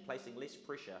intensification, placing less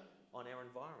pressure on our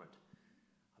environment?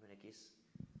 I mean, I guess.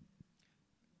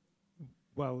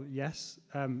 Well, yes,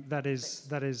 that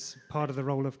is part of the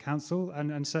role of Council,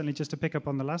 and certainly just to pick up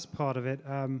on the last part of it,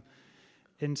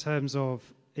 in terms of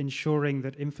ensuring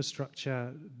that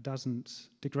infrastructure doesn't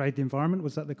degrade the environment.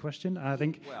 Was that the question? I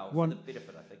think for the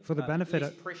benefit, I think. For the benefit,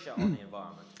 less pressure on the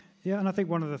environment. Yeah, and I think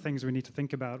one of the things we need to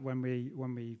think about when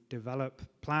we develop,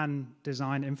 plan,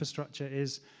 design infrastructure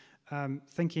is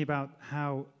thinking about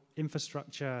how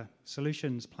infrastructure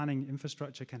solutions, planning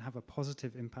infrastructure can have a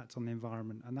positive impact on the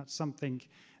environment. And that's something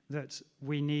that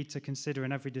we need to consider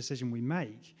in every decision we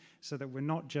make, so that we're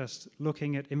not just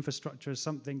looking at infrastructure as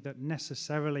something that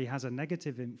necessarily has a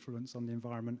negative influence on the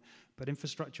environment, but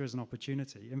infrastructure as an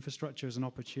opportunity. Infrastructure is an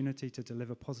opportunity to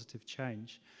deliver positive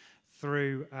change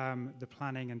through the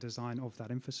planning and design of that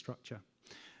infrastructure.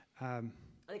 I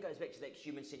think it goes back to that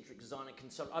human-centric design and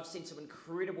consult. I've seen some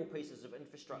incredible pieces of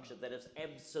infrastructure that has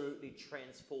absolutely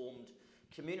transformed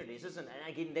communities, isn't it?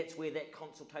 And again, that's where that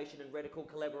consultation and radical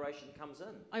collaboration comes in.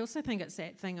 I also think it's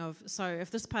that thing of, so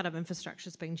if this part of infrastructure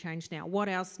is being changed now, what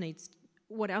else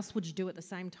would you do at the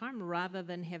same time, rather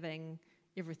than having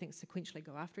everything sequentially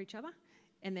go after each other?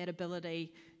 And that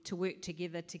ability to work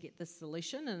together to get this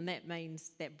solution, and that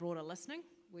means that broader listening,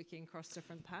 working across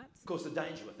different parts. Of course, the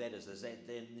danger with that is that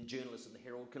then the journalists in the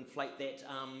Herald conflate that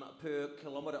per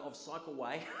kilometre of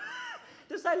cycleway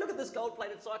to say, look at this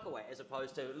gold-plated cycleway, as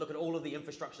opposed to look at all of the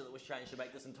infrastructure that was changed to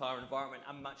make this entire environment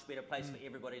a much better place for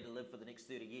everybody to live for the next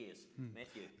 30 years.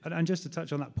 Matthew? And just to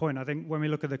touch on that point, I think when we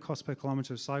look at the cost per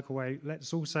kilometre of cycleway,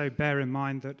 let's also bear in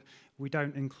mind that we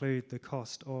don't include the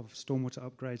cost of stormwater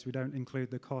upgrades, we don't include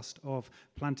the cost of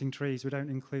planting trees, we don't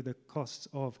include the costs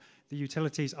of the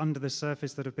utilities under the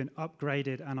surface that have been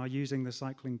upgraded and are using the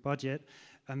cycling budget,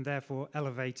 and therefore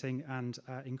elevating and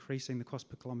increasing the cost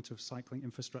per kilometre of cycling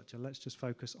infrastructure. Let's just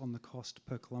focus on the cost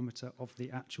per kilometre of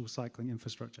the actual cycling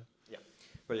infrastructure. Yeah,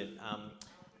 brilliant.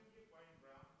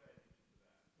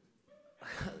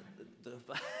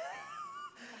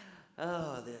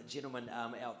 The gentleman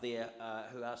out there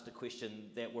who asked a question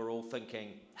that we're all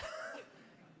thinking,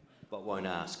 but won't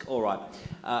ask. All right.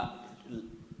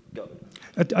 Go.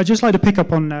 I'd just like to pick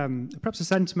up on perhaps a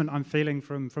sentiment I'm feeling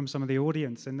from some of the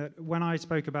audience, in that when I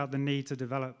spoke about the need to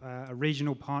develop a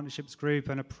regional partnerships group,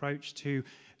 an approach to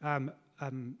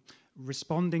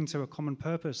responding to a common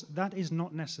purpose, that is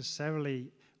not necessarily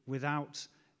without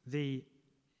the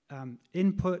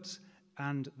input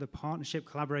and the partnership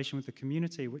collaboration with the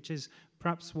community, which is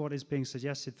perhaps what is being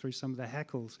suggested through some of the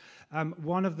heckles.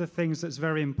 One of the things that's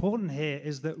very important here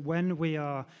is that when we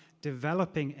are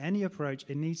developing any approach,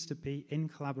 it needs to be in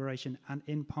collaboration and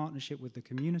in partnership with the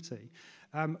community.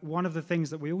 One of the things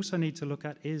that we also need to look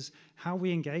at is how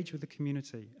we engage with the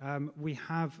community. We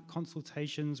have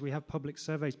consultations, we have public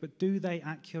surveys, but do they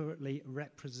accurately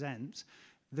represent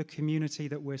the community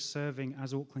that we're serving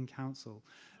as Auckland Council?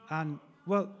 And,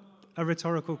 well, a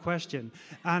rhetorical question,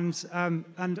 and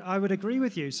I would agree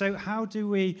with you. So how do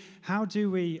we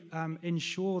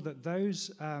ensure that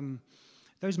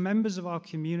those members of our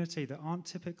community that aren't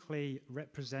typically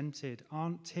represented,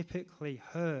 aren't typically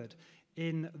heard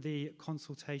in the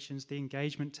consultations, the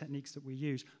engagement techniques that we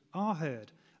use, are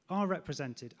heard, are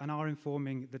represented, and are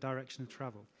informing the direction of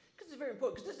travel? It's very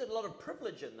important, because there's a lot of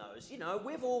privilege in those. You know,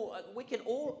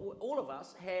 all of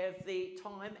us have the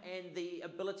time and the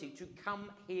ability to come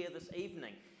here this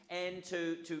evening and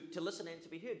to listen and to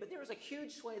be heard. But there is a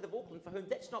huge swathe of Auckland for whom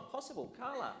that's not possible.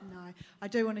 Carla? No, I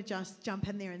do want to just jump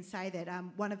in there and say that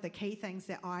one of the key things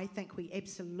that I think we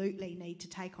absolutely need to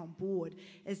take on board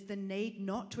is the need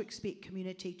not to expect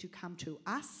community to come to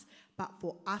us, but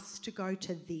for us to go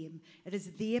to them. It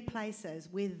is their places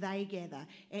where they gather,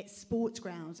 at sports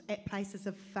grounds, at places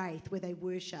of faith where they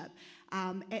worship,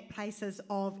 at places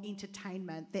of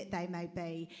entertainment that they may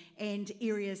be, and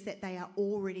areas that they are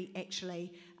already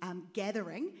actually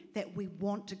gathering, that we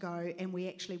want to go and we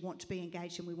actually want to be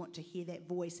engaged and we want to hear that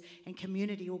voice. And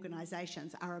community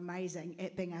organisations are amazing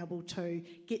at being able to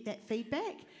get that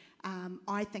feedback.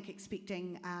 I think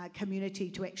expecting community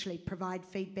to actually provide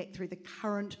feedback through the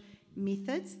current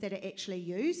methods that are actually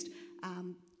used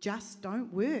just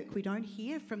don't work. We don't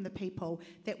hear from the people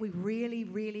that we really,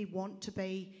 really want to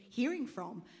be hearing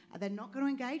from. They're not going to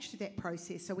engage through that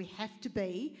process, so we have to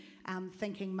be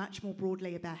thinking much more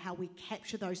broadly about how we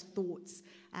capture those thoughts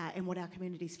and what our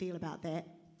communities feel about that.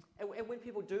 And when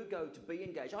people do go to be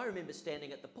engaged, I remember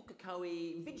standing at the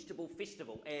Pukekohe Vegetable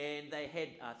Festival, and they had,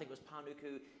 I think it was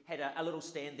Panuku, had a little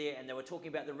stand there, and they were talking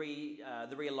about the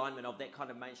realignment of that kind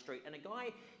of main street, and a guy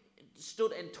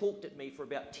stood and talked at me for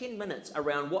about 10 minutes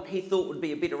around what he thought would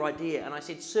be a better idea. And I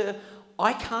said, sir,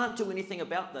 I can't do anything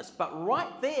about this, but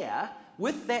right there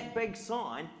with that big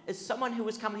sign is someone who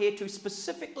has come here to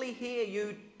specifically hear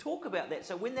you talk about that.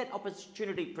 So when that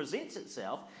opportunity presents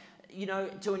itself, you know,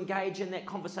 to engage in that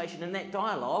conversation and that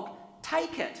dialogue,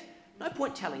 take it. No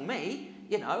point telling me,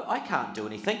 you know, I can't do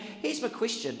anything. Here's my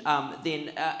question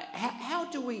then. How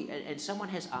do we, and someone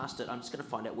has asked it, I'm just going to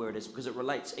find out where it is because it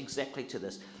relates exactly to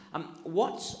this.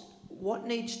 What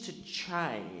needs to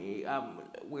change?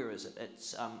 Where is it?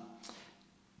 It's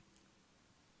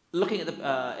looking at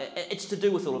it's to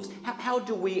do with all of this. How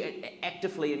do we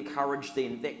actively encourage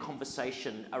then that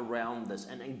conversation around this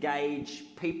and engage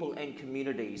people and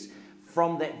communities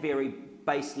from that very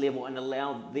base level and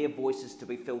allow their voices to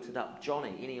be filtered up?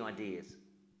 Johnny, any ideas?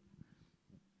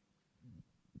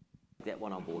 That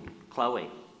one on board. Chloe.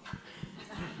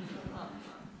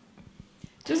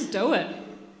 Just do it.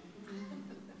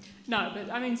 No, but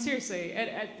I mean, seriously,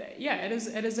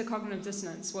 it is a cognitive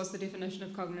dissonance. What's the definition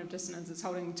of cognitive dissonance? It's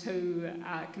holding two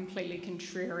completely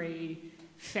contrary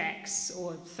facts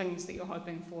or things that you're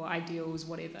hoping for, ideals,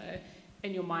 whatever,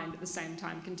 in your mind at the same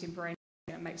time, contemporaneously,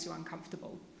 and it makes you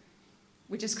uncomfortable.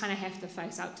 We just kind of have to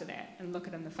face up to that and look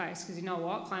it in the face, because you know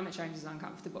what? Climate change is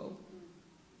uncomfortable.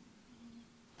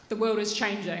 The world is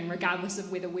changing regardless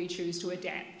of whether we choose to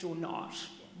adapt or not,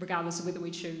 regardless of whether we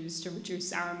choose to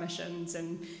reduce our emissions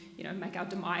and, you know, make our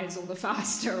demise all the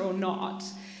faster or not.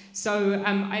 So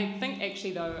I think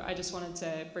actually though, I just wanted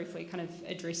to briefly kind of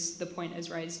address the point as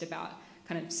raised about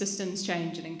kind of systems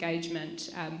change and engagement,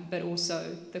 but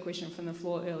also the question from the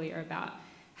floor earlier about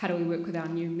how do we work with our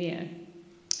new mayor.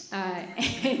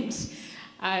 And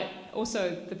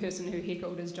also the person who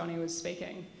heckled as Johnny was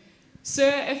speaking.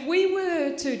 Sir, if we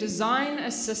were to design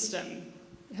a system,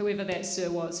 whoever that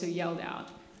sir was who yelled out,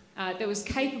 that was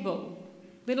capable,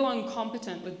 let alone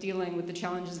competent with dealing with the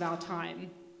challenges of our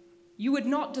time, you would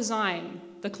not design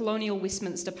the colonial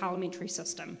Westminster parliamentary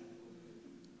system.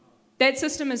 That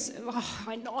system is,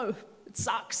 I know, it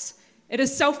sucks. It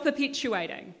is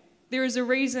self-perpetuating. There is a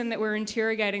reason that we're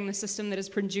interrogating the system that is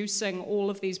producing all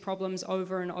of these problems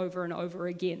over and over and over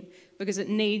again, because it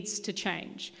needs to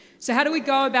change. So how do we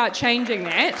go about changing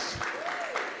that?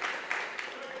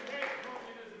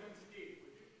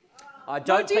 I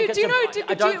don't think it's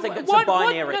a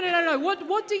binary. No.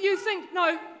 What do you think?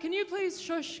 No, can you please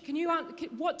shush?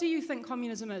 What do you think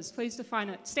communism is? Please define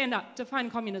it. Stand up. Define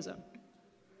communism.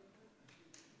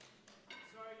 So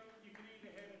you can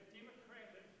either have a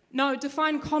democratic. No,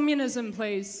 define communism,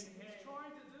 please.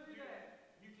 Trying to do that.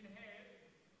 You can have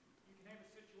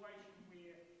a situation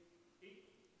where the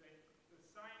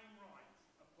same rights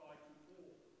apply to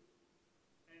all.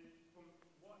 And from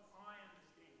what I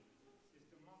understand, is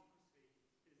democracy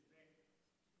is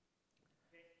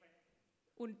that fact.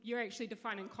 Well, you're actually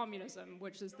defining communism,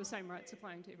 which is the same rights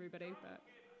applying to everybody. But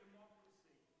Democracy,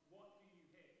 what do you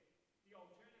have? The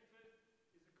alternative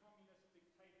is a communist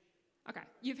dictatorship. okay,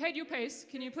 you've had your piece.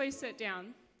 Can you please sit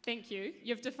down? Thank you.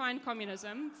 You've defined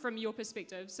communism from your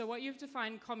perspective. So what you've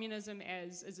defined communism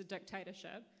as is a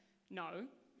dictatorship. No.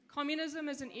 Communism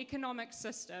is an economic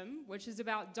system which is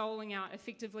about doling out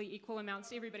effectively equal amounts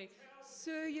to everybody.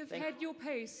 Sir, you've had your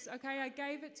piece. Okay, I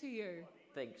gave it to you.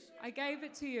 Thanks. I gave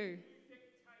it to you.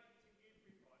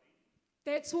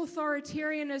 That's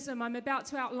authoritarianism. I'm about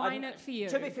to outline it for you.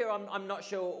 To be fair, I'm not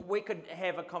sure. We could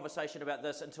have a conversation about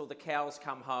this until the cows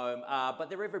come home, but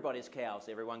they're everybody's cows.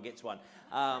 Everyone gets one.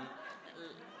 I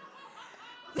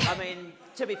mean,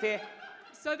 to be fair,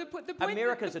 So the point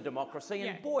America's a democracy, and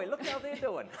Yeah. boy, look how they're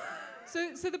doing.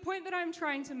 So the point that I'm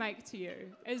trying to make to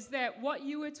you is that what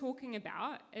you were talking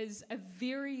about is a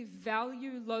very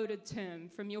value-loaded term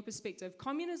from your perspective.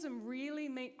 Communism really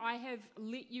means, I have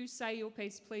let you say your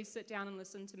piece, please sit down and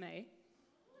listen to me.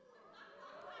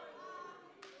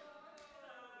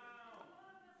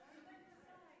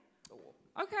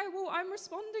 Okay, well, I'm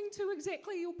responding to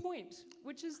exactly your point,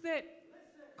 which is that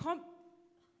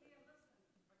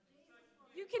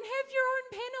you can have your own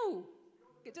panel.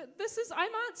 I'm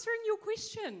answering your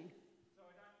question.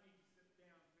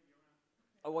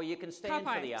 Oh, well, you can stand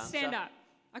for the answer. Stand up.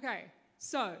 Okay,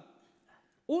 so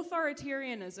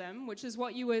authoritarianism, which is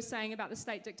what you were saying about the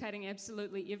state dictating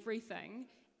absolutely everything,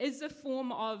 is a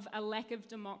form of a lack of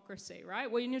democracy, right?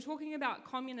 When you're talking about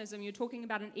communism, you're talking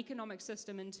about an economic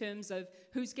system in terms of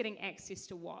who's getting access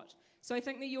to what. So I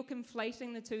think that you're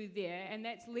conflating the two there, and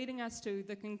that's leading us to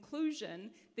the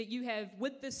conclusion that you have,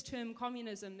 with this term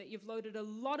communism, that you've loaded a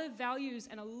lot of values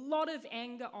and a lot of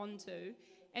anger onto,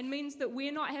 and means that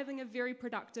we're not having a very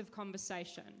productive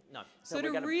conversation. No. So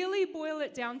to really boil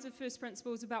it down to first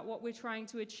principles about what we're trying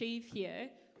to achieve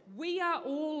here, we are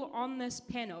all on this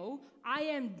panel. I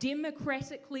am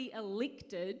democratically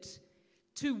elected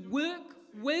to work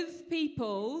with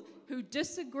people who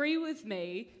disagree with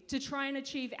me to try and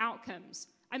achieve outcomes.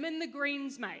 I'm in the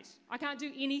Greens, mate. I can't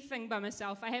do anything by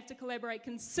myself. I have to collaborate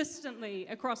consistently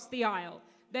across the aisle.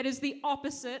 That is the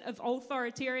opposite of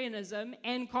authoritarianism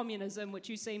and communism, which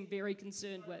you seem very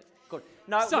concerned with. Good.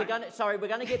 No, we're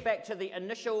going to get back to the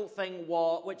initial thing,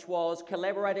 which was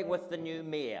collaborating with the new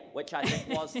mayor, which I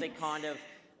think was the kind of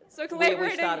so where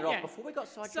we started off before we got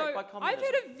sidetracked by communism. I've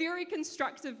had a very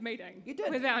constructive meeting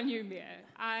with our new mayor,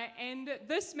 and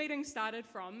this meeting started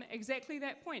from exactly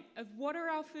that point of what are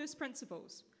our first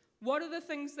principles? What are the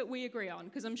things that we agree on?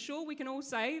 Because I'm sure we can all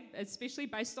say, especially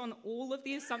based on all of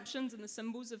the assumptions and the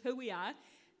symbols of who we are,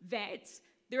 that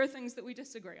there are things that we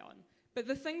disagree on. But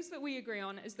the things that we agree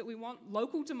on is that we want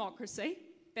local democracy,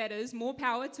 that is, more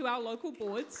power to our local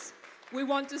boards. We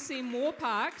want to see more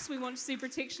parks. We want to see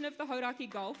protection of the Hauraki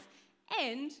Gulf.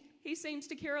 And he seems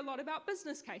to care a lot about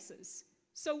business cases.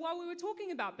 So while we were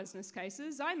talking about business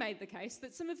cases, I made the case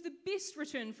that some of the best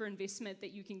return for investment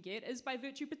that you can get is by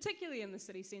virtue, particularly in the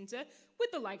city centre,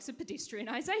 with the likes of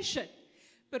pedestrianisation,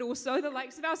 but also the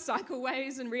likes of our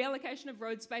cycleways and reallocation of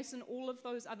road space and all of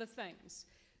those other things.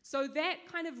 So that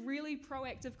kind of really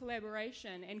proactive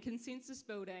collaboration and consensus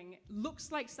building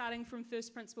looks like starting from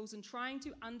first principles and trying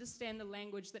to understand the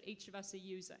language that each of us are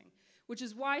using, which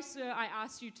is why, sir, I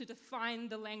asked you to define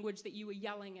the language that you were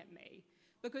yelling at me,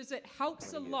 because it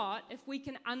helps a lot if we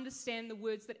can understand the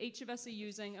words that each of us are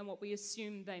using and what we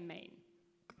assume they mean.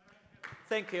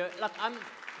 Thank you. Look,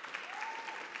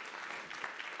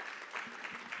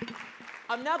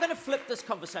 I'm now going to flip this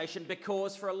conversation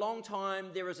because for a long time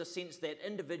there is a sense that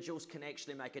individuals can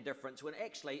actually make a difference when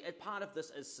actually a part of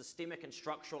this is systemic and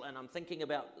structural, and I'm thinking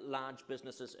about large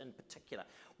businesses in particular.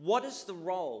 What is the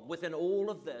role within all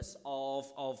of this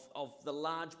of the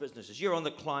large businesses? You're on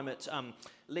the Climate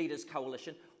Leaders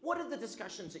Coalition. What are the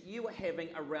discussions that you are having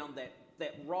around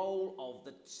that role of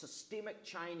the systemic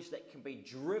change that can be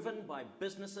driven by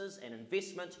businesses and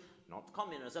investment, not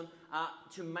communism,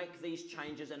 to make these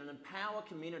changes and empower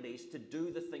communities to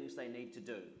do the things they need to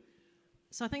do?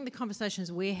 So I think the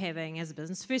conversations we're having as a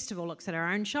business, first of all, looks at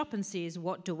our own shop and says,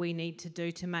 what do we need to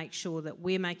do to make sure that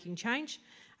we're making change?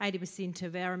 80%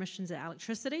 of our emissions are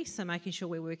electricity, so making sure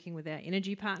we're working with our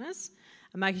energy partners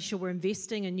and making sure we're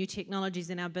investing in new technologies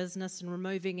in our business and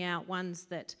removing out ones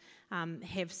that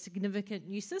have significant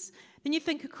uses. Then you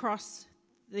think across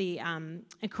the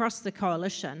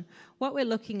coalition, what we're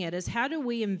looking at is how do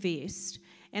we invest.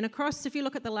 And across, if you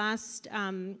look at the last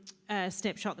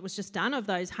snapshot that was just done of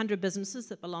those 100 businesses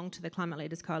that belong to the Climate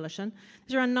Leaders Coalition,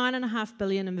 there's around $9.5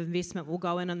 billion of investment will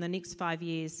go in the next 5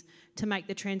 years to make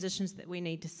the transitions that we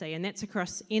need to see. And that's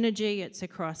across energy, it's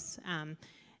across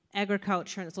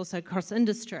agriculture, and it's also across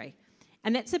industry.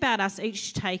 And that's about us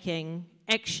each taking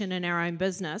action in our own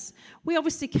business. We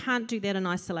obviously can't do that in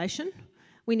isolation.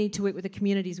 We need to work with the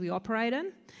communities we operate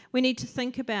in. We need to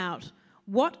think about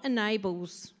what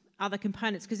enables other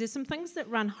components, because there's some things that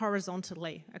run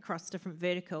horizontally across different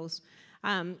verticals.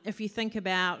 If you think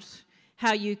about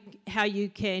how you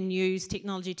can use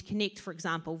technology to connect, for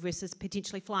example, versus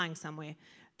potentially flying somewhere,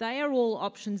 they are all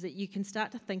options that you can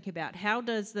start to think about. How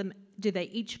do they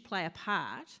each play a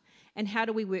part, and how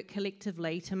do we work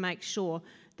collectively to make sure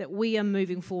that we are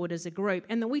moving forward as a group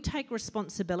and that we take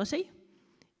responsibility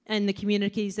in the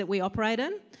communities that we operate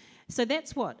in? So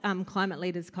that's what Climate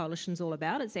Leaders Coalition is all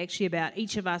about. It's actually about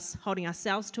each of us holding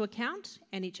ourselves to account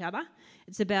and each other.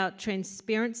 It's about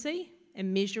transparency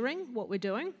and measuring what we're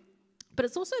doing. But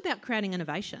it's also about creating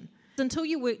innovation. Until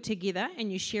you work together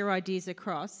and you share ideas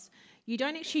across, you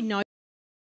don't actually know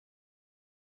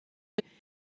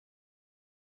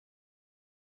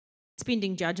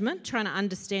spending judgment, trying to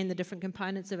understand the different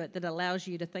components of it that allows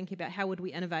you to think about how would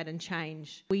we innovate and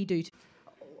change. We do. Do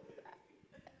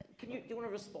you want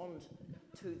to respond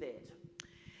to that?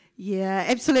 Yeah,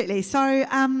 absolutely. So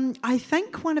I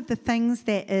think one of the things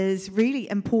that is really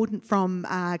important from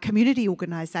a community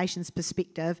organisations'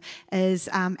 perspective is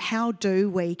how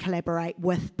do we collaborate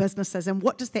with businesses, and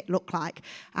what does that look like?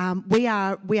 We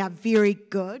are very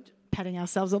good, patting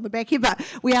ourselves on the back here, but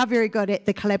we are very good at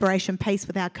the collaboration piece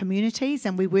with our communities,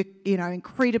 and we work,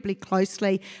 incredibly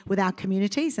closely with our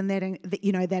communities, and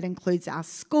that includes our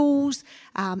schools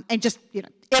and just,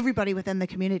 everybody within the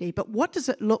community. But what does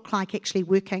it look like actually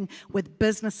working with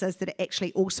businesses that are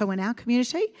actually also in our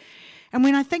community? And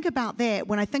when I think about that,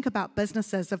 when I think about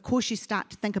businesses, of course you start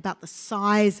to think about the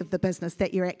size of the business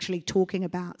that you're actually talking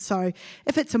about. So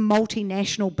if it's a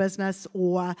multinational business,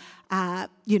 or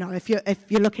if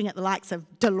you're looking at the likes of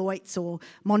Deloitte's or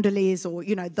Mondelez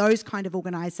or those kind of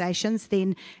organisations,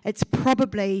 then it's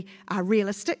probably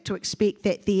realistic to expect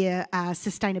that their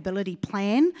sustainability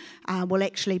plan will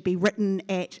actually be written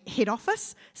at head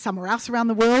office somewhere else around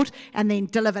the world and then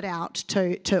delivered out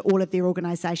to all of their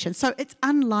organisations. So it's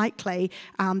unlikely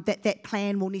that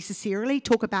plan will necessarily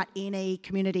talk about any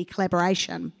community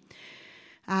collaboration.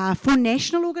 For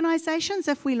national organisations,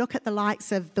 if we look at the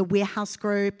likes of the Warehouse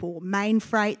Group or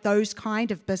Mainfreight, those kind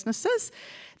of businesses,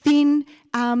 then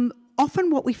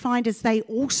often what we find is they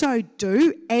also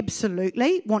do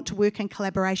absolutely want to work in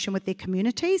collaboration with their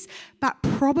communities, but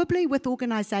probably with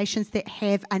organisations that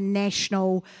have a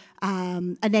national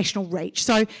reach.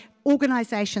 So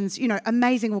organisations,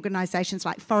 amazing organisations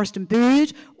like Forest and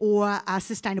Bird or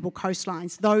Sustainable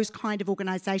Coastlines, those kind of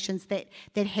organisations that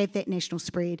have that national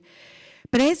spread.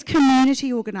 But as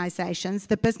community organisations,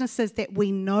 the businesses that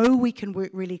we know we can work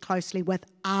really closely with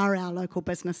are our local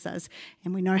businesses.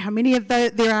 And we know how many of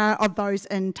there are of those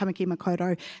in Tamaki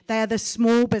Makaurau. They are the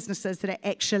small businesses that are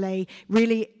actually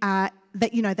really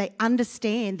they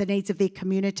understand the needs of their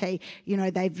community.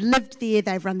 They've lived there,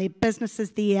 they've run their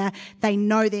businesses there, they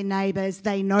know their neighbours,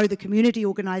 they know the community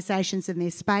organisations in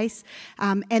their space,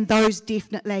 and those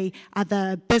definitely are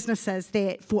the businesses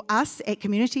that, for us at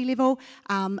community level,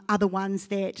 are the ones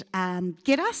that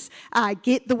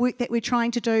get the work that we're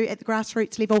trying to do at the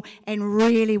grassroots level and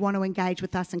really want to engage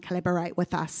with us and collaborate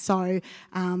with us. So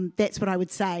that's what I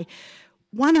would say.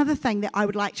 One other thing that I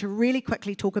would like to really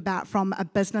quickly talk about from a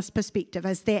business perspective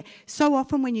is that so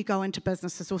often when you go into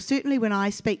businesses, or certainly when I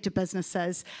speak to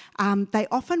businesses, they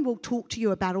often will talk to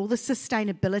you about all the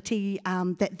sustainability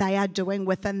that they are doing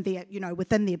within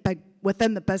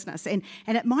the business, and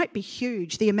it might be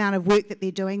huge, the amount of work that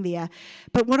they're doing there.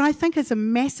 But what I think is a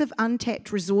massive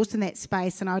untapped resource in that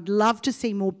space, and I'd love to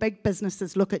see more big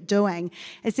businesses look at doing,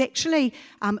 is actually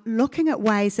looking at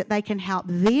ways that they can help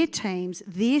their teams,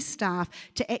 their staff,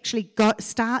 to actually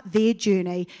start their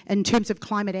journey in terms of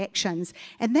climate actions.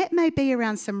 And that may be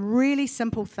around some really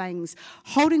simple things,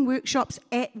 holding workshops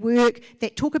at work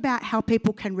that talk about how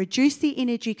people can reduce their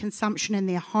energy consumption in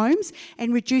their homes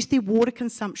and reduce their water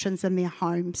consumptions in their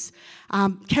homes.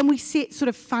 Can we set sort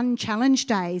of fun challenge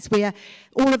days where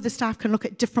all of the staff can look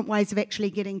at different ways of actually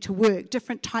getting to work,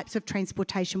 different types of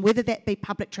transportation, whether that be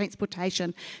public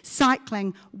transportation,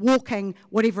 cycling, walking,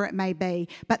 whatever it may be.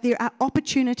 But there are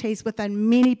opportunities within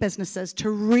many businesses to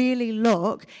really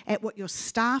look at what your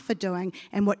staff are doing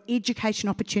and what education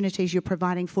opportunities you're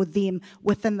providing for them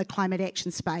within the climate action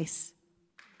space.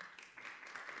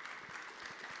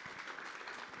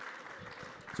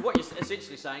 So what you're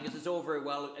essentially saying is it's all very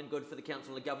well and good for the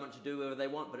council and the government to do whatever they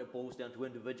want, but it boils down to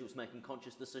individuals making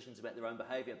conscious decisions about their own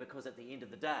behaviour, because at the end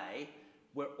of the day,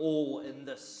 we're all in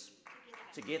this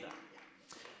together.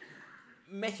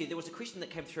 Matthew, there was a question that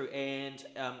came through, and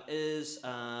is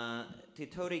Te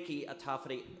Tauriki a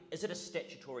Tawhiri, is it a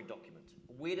statutory document?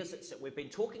 Where does it sit? We've been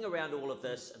talking around all of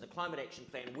this and the Climate Action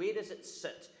Plan. Where does it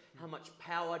sit? How much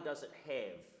power does it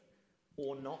have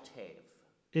or not have?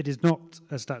 It is not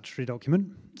a statutory document.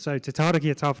 So Te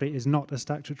Tauriki a Tawhiri is not a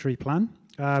statutory plan.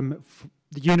 The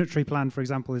unitary plan, for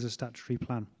example, is a statutory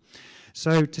plan.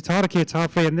 So Te Tauriki a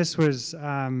Tawhiri, and this was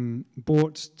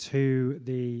brought to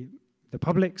the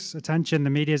public's attention, the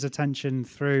media's attention,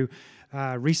 through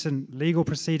recent legal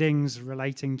proceedings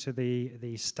relating to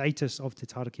the status of Te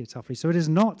Tauriki a Tawhiri. So it is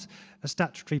not a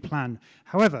statutory plan.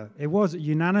 However, it was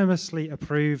unanimously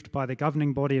approved by the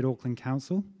governing body at Auckland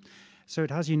Council. So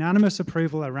it has unanimous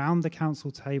approval around the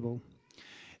council table.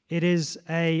 It is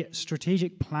a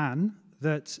strategic plan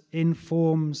that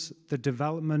informs the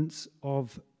development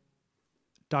of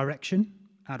direction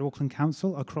at Auckland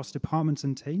Council across departments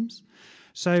and teams.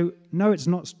 So no, it's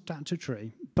not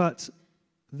statutory, but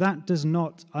that does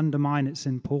not undermine its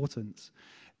importance.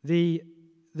 The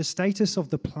status of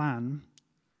the plan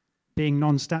being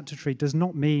non-statutory does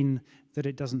not mean that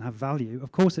it doesn't have value.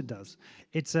 Of course it does.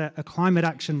 It's a climate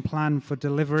action plan for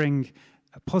delivering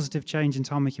a positive change in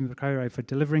Tāmaki Makaurau, for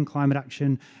delivering climate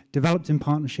action developed in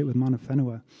partnership with Mana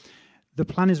Whenua. The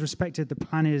plan is respected, the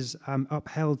plan is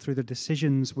upheld through the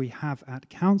decisions we have at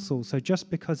council. So just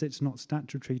because it's not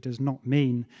statutory does not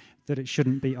mean that it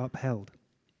shouldn't be upheld.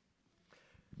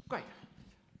 Great.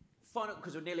 Final,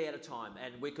 because we're nearly out of time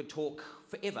and we could talk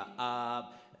forever.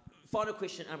 Final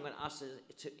question I'm going to ask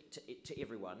to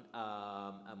everyone.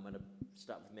 I'm going to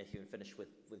start with Matthew and finish with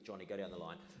Johnny, go down the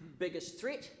line. Biggest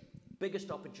threat, biggest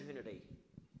opportunity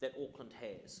that Auckland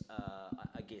has,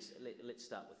 I guess. Let's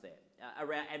start with that.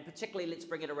 And particularly, let's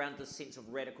bring it around the sense of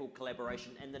radical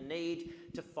collaboration and the need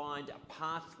to find a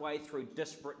pathway through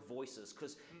disparate voices.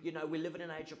 Because, you know, we live in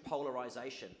an age of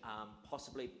polarisation,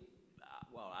 possibly,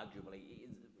 well, arguably,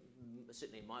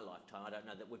 certainly in my lifetime, I don't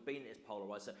know that we've been as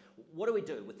polarised. So what do we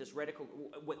do with this radical,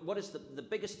 what is the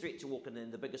biggest threat to Auckland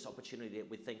and the biggest opportunity that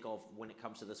we think of when it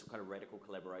comes to this kind of radical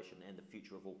collaboration and the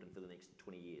future of Auckland for the next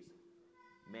 20 years?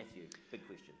 Matthew, big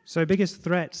question. So biggest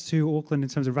threats to Auckland in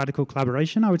terms of radical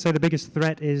collaboration, I would say the biggest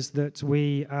threat is that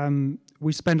we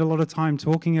spend a lot of time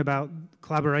talking about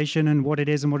collaboration and what it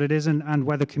is and what it isn't, and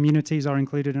whether communities are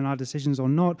included in our decisions or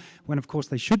not, when of course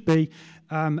they should be,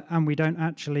 and we don't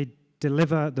actually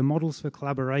deliver the models for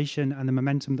collaboration and the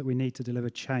momentum that we need to deliver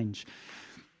change.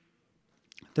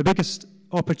 The biggest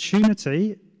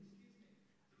opportunity...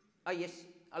 Oh, yes.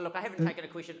 Look, I haven't taken a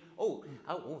question. Oh,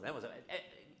 that was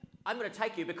I'm going to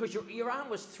take you because your arm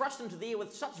was thrust into the air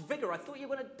with such vigour, I thought you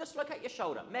were going to dislocate your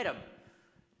shoulder. Madam,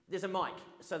 there's a mic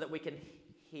so that we can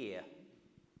hear.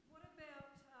 What about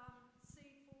C40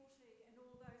 and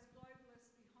all those globalists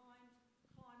behind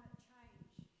climate change?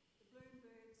 The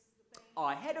Bloombergs, the banks.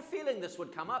 I had a feeling this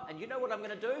would come up, and you know what I'm going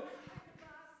to do?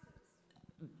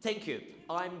 Thank you.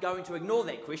 I'm going to ignore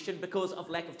that question because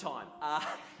of lack of time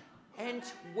and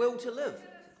will to live.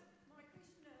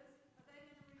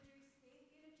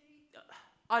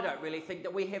 I don't really think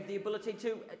that we have the ability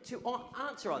to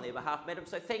answer on their behalf, madam,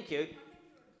 so thank you.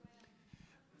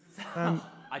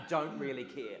 I don't really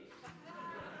care.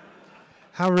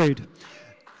 How rude.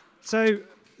 So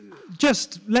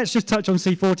let's just touch on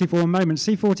C40 for a moment.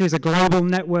 C40 is a global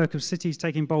network of cities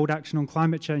taking bold action on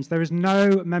climate change. There is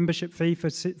no membership fee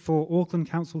for Auckland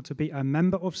Council to be a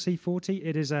member of C40.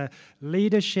 It is a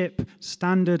leadership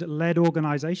standard-led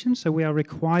organisation, so we are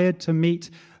required to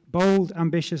meet bold,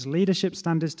 ambitious leadership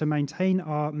standards to maintain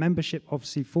our membership of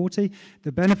C40.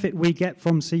 The benefit we get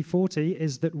from C40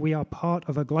 is that we are part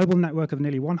of a global network of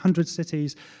nearly 100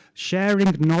 cities sharing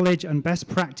knowledge and best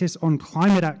practice on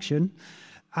climate action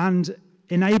and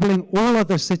enabling all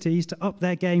other cities to up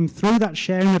their game through that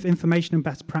sharing of information and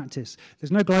best practice.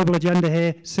 There's no global agenda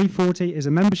here. C40 is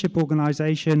a membership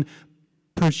organisation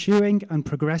pursuing and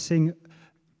progressing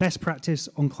best practice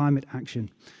on climate action.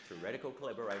 Through radical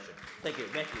collaboration. Thank you,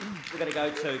 Matthew. We're going to go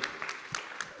to...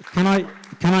 Can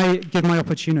I give my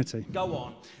opportunity? Go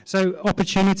on. So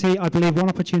opportunity, I believe one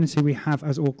opportunity we have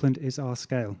as Auckland is our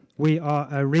scale. We are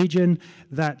a region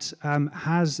that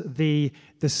has the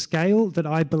scale that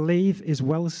I believe is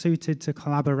well suited to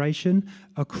collaboration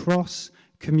across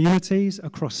communities,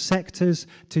 across sectors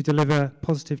to deliver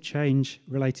positive change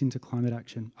relating to climate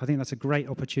action. I think that's a great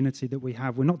opportunity that we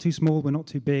have. We're not too small, we're not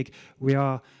too big. We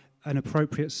are an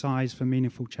appropriate size for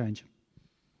meaningful change.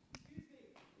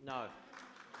 No.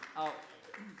 Oh,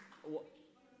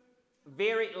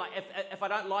 very, like, if I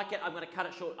don't like it, I'm going to cut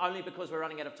it short only because we're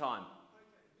running out of time.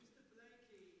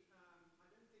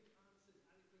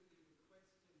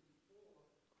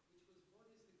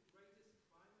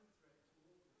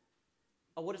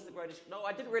 Oh, what is the greatest... No,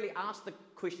 I didn't really ask the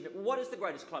question. What is the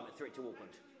greatest climate threat to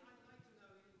Auckland?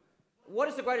 What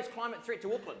is the greatest climate threat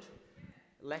to Auckland?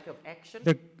 Lack of action?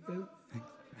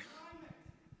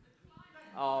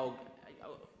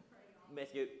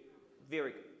 Matthew,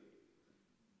 very good.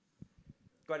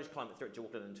 Greatest climate threat to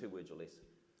Auckland in 2 words or less.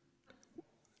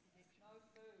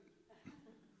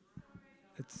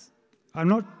 I'm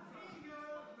not...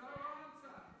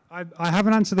 I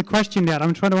haven't answered the question yet.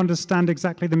 I'm trying to understand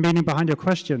exactly the meaning behind your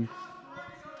question.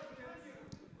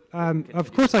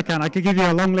 Of course I can. I could give you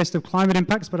a long list of climate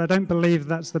impacts, but I don't believe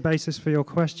that's the basis for your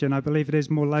question. I believe it is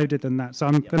more loaded than that, so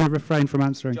I'm going to refrain from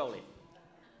answering. Jolie.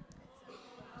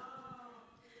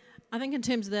 I think in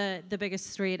terms of the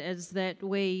biggest threat is that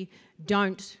we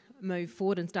don't move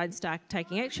forward and don't start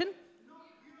taking action.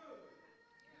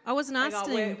 I wasn't Hang on,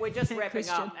 asking. we're just that wrapping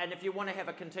question. up, and if you want to have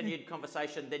a continued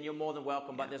conversation, then you're more than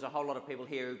welcome, but there's a whole lot of people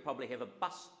here who probably have a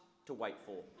bus to wait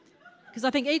for. Because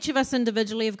I think each of us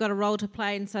individually have got a role to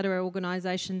play, and so do our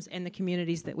organisations and the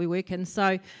communities that we work in.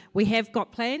 So we have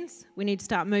got plans. We need to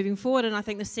start moving forward. And I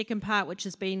think the second part, which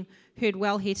has been heard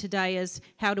well here today, is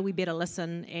how do we better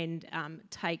listen and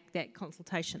take that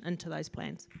consultation into those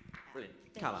plans. Brilliant.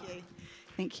 Carla.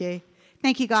 Thank you.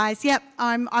 Thank you, guys. Yep,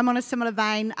 I'm on a similar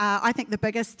vein. I think the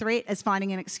biggest threat is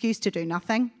finding an excuse to do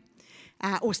nothing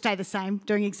or stay the same,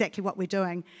 doing exactly what we're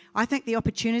doing. I think the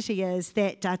opportunity is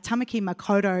that Tamaki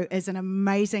Makaurau is an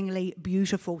amazingly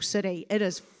beautiful city. It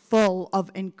is full of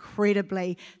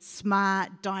incredibly smart,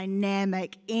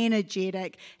 dynamic,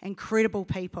 energetic, incredible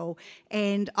people.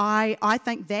 And I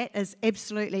think that is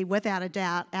absolutely, without a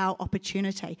doubt, our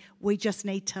opportunity. We just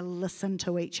need to listen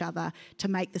to each other to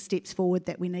make the steps forward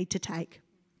that we need to take.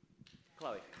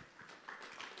 Chloe.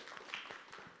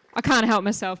 I can't help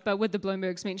myself, but with the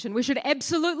Bloomberg's mention, we should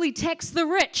absolutely tax the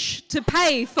rich to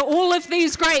pay for all of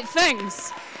these great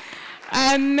things.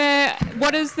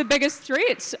 What is the biggest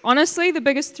threat? Honestly, the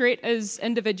biggest threat is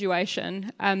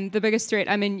individuation. The biggest threat,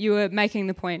 I mean, you were making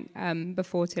the point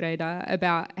before, Tereda,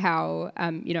 about how,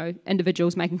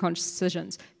 individuals making conscious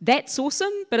decisions. That's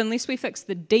awesome, but unless we fix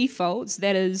the defaults,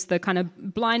 that is the kind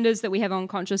of blinders that we have on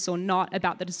conscious or not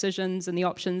about the decisions and the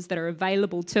options that are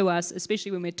available to us,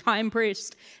 especially when we're time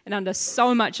pressed and under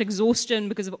so much exhaustion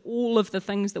because of all of the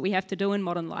things that we have to do in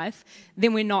modern life,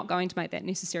 then we're not going to make that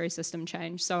necessary system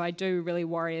change. So I do really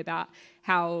worry about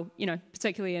how,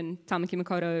 particularly in Tamaki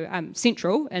Makaurau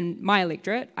Central, in my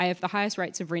electorate, I have the highest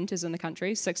rates of renters in the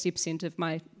country, 60% of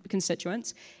my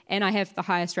constituents, and I have the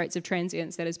highest rates of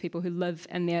transients, that is people who live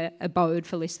in their abode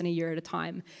for less than a year at a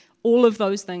time. All of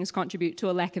those things contribute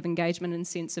to a lack of engagement and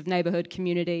sense of neighbourhood,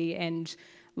 community, and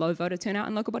low voter turnout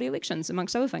in local body elections,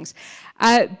 amongst other things.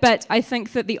 But I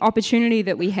think that the opportunity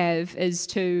that we have is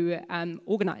to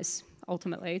organise,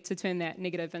 ultimately, to turn that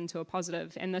negative into a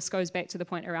positive. And this goes back to the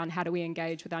point around how do we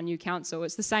engage with our new council.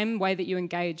 It's the same way that you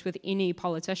engage with any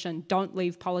politician. Don't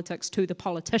leave politics to the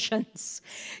politicians.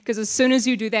 Because as soon as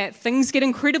you do that, things get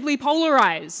incredibly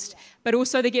polarised. But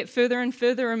also they get further and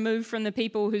further removed from the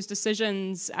people whose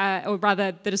decisions, or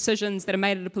rather the decisions that are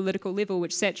made at a political level,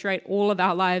 which saturate all of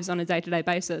our lives on a day-to-day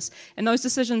basis. And those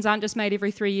decisions aren't just made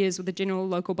every 3 years with a general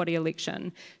local body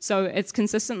election. So it's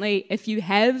consistently, if you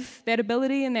have that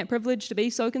ability and that privilege to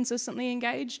be so consistently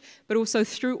engaged, but also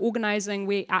through organising,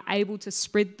 we are able to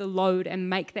spread the load and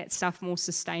make that stuff more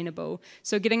sustainable.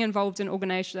 So getting involved in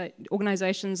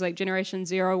organisations like Generation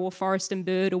Zero or Forest and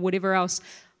Bird or whatever else,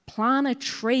 plant a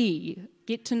tree,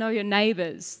 get to know your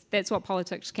neighbours. That's what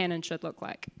politics can and should look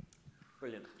like.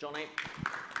 Brilliant. Johnny?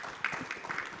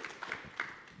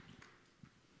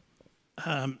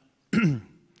 I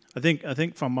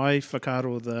think from my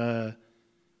whakaaro,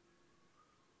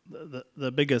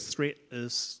 the biggest threat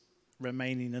is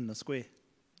remaining in the square.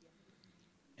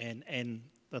 And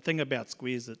the thing about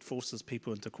squares, it forces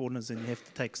people into corners and you have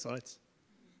to take sides,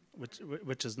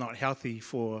 which is not healthy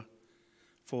for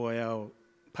our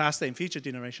past and future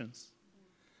generations.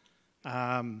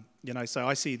 So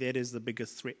I see that as the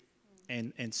biggest threat.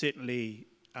 And certainly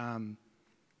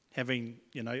having,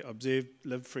 observed,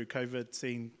 lived through COVID,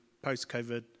 seen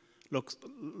post-COVID,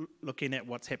 looking at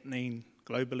what's happening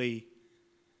globally,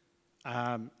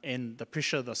 and the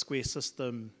pressure the square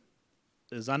system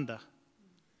is under,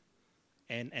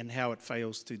 and how it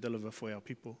fails to deliver for our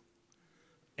people.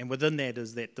 And within that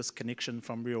is that disconnection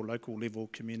from real local level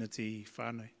community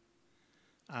whānau.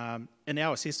 In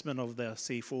our assessment of the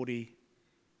C40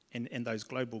 and those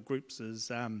global groups is,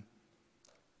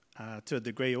 to a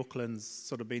degree, Auckland's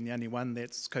sort of been the only one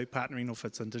that's co-partnering with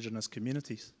its Indigenous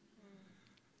communities.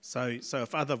 So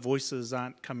if other voices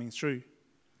aren't coming through,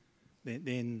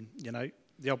 then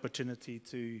the opportunity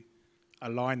to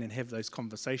align and have those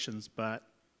conversations, but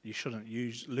you shouldn't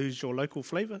lose your local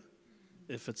flavour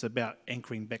if it's about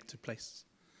anchoring back to place.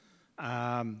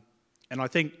 And I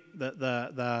think that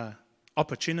the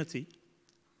opportunity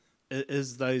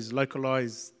is those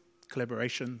localised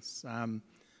collaborations.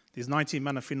 There's 19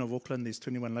 mana whenua of Auckland, there's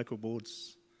 21 local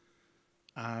boards.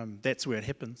 That's where it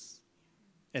happens,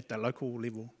 at the local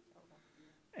level,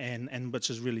 and which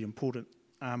is really important.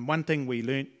 One thing we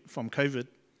learnt from COVID,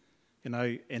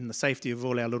 and the safety of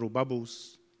all our little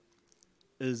bubbles,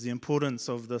 is the importance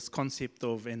of this concept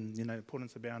of, and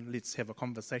importance about, let's have a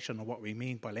conversation on what we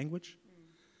mean by language.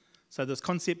 So this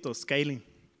concept of scaling.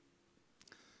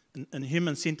 In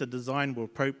human-centered design, we'll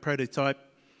prototype,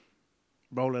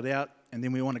 roll it out, and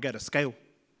then we want to go to scale.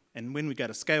 And when we go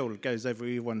to scale, it goes over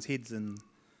everyone's heads, and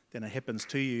then it happens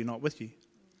to you, not with you.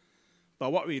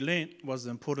 But what we learnt was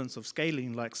the importance of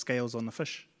scaling like scales on the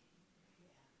fish.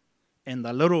 And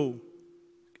the little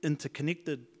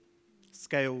interconnected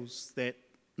scales that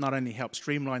not only help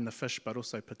streamline the fish, but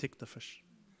also protect the fish.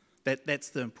 That's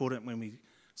the important when we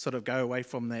sort of go away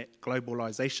from that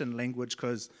globalization language,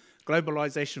 because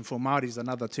globalization for Māori is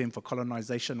another term for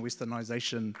colonization,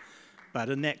 westernization, but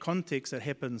in that context, it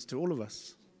happens to all of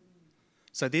us.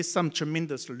 So there's some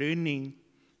tremendous learning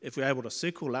if we're able to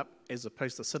circle up as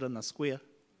opposed to sit in a square.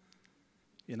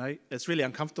 You know, it's really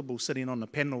uncomfortable sitting on a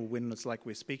panel when it's like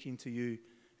we're speaking to you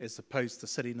as opposed to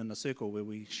sitting in a circle where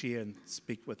we share and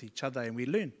speak with each other and we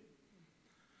learn.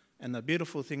 And the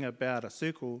beautiful thing about a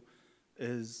circle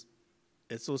is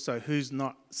it's also who's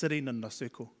not sitting in the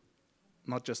circle,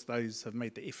 not just those who have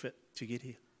made the effort to get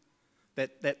here.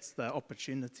 That's the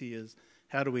opportunity, is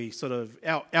how do we sort of,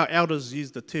 our elders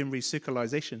use the term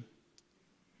recircularization.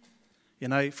 You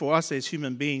know, for us as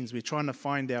human beings, we're trying to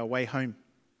find our way home.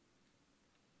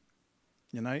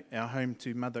 You know, our home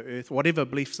to Mother Earth, whatever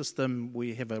belief system,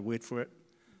 we have a word for it.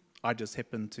 I just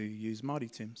happen to use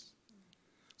Māori terms.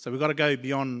 So we've got to go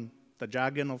beyond the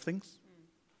jargon of things.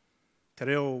 Te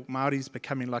reo Māori's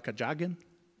becoming like a jargon.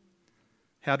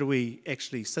 How do we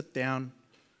actually sit down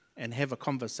and have a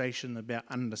conversation about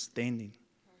understanding?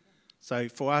 So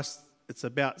for us, it's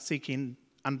about seeking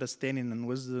understanding and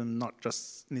wisdom, not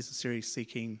just necessarily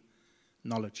seeking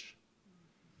knowledge.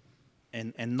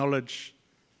 And knowledge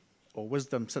or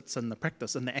wisdom sits in the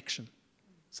practice, in the action.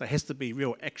 So it has to be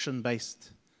real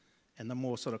action-based. And the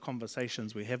more sort of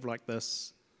conversations we have like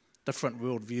this, different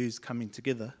worldviews coming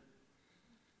together,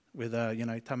 whether, you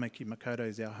know, Tamaki Makaurau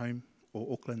is our home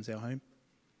or Auckland's our home.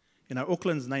 You know,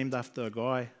 Auckland's named after a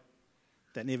guy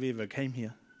that never ever came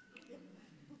here.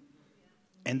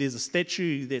 And there's a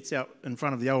statue that's out in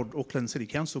front of the old Auckland City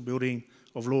Council building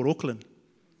of Lord Auckland.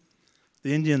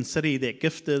 The Indian city that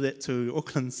gifted it to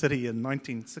Auckland City in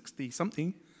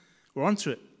 1960-something were onto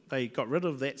it. They got rid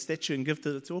of that statue and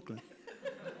gifted it to Auckland.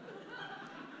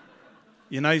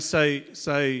 You know, so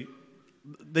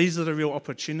these are the real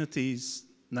opportunities,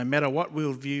 no matter what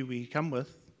worldview we come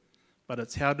with, but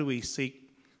it's how do we seek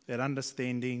that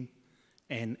understanding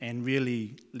and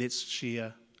really let's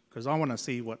share, because I want to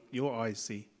see what your eyes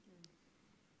see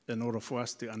in order for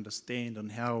us to understand and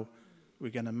how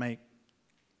we're going to make,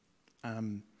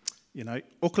 you know,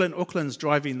 Auckland's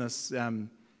driving this,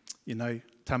 you know,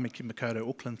 Tamaki Makaurau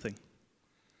Auckland thing,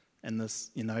 and this,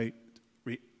 you know,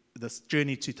 this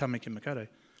journey to Tamaki Makaurau.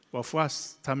 Well, for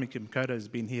us, Tamaki Makaurau has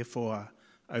been here for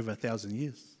over 1,000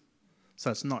 years. So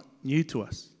it's not new to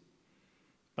us,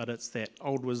 but it's that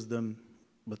old wisdom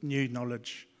with new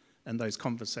knowledge and those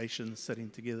conversations sitting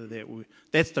together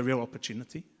that's the real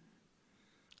opportunity.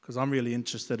 Because I'm really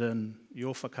interested in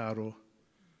your whakaaro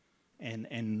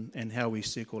and how we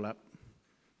circle up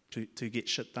to get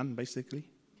shit done, basically.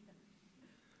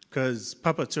 Because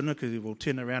Papa Tunuku will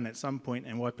turn around at some point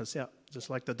and wipe us out, just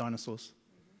like the dinosaurs.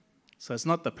 So it's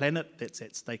not the planet that's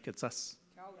at stake, it's us.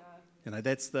 You know,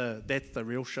 that's the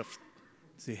real shift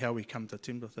to how we come to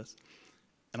terms with this.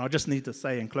 And I just need to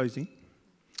say in closing,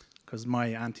 because my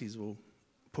aunties will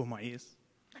pull my ears.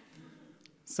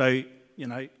 So, you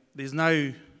know, it's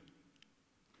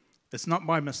not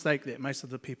by mistake that most of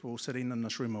the people sitting in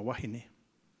this room are wahine,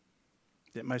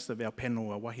 that most of our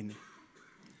panel are wahine.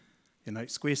 You know,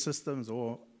 square systems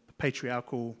or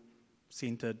patriarchal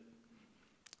centred,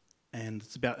 and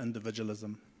it's about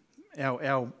individualism.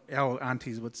 Our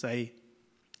aunties would say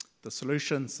the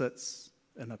solution sits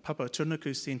in a Papa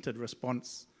Tunuku centred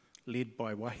response led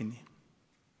by wahine.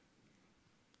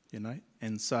 You know,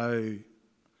 and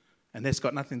that's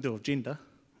got nothing to do with gender,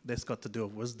 that's got to do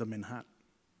with wisdom and heart.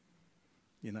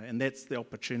 You know, and that's the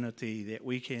opportunity that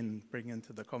we can bring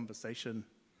into the conversation.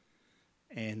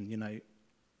 And, you know,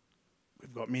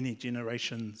 we've got many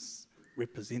generations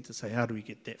represented, so how do we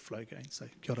get that flow going? So,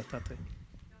 kia ora tātou.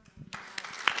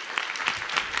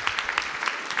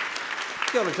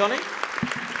 Kia ora, Johnny.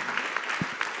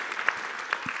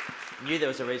 Knew there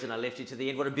was a reason I left you to the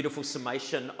end. What a beautiful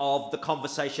summation of the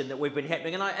conversation that we've been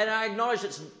happening. And I acknowledge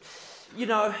it's, you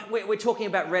know, we're talking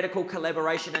about radical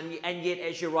collaboration, and yet,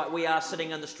 as you're right, we are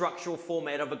sitting in the structural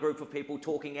format of a group of people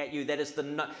talking at you. That is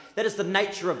the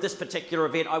nature of this particular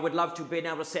event. I would love to have been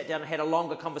able to sit down and had a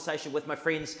longer conversation with my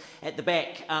friends at the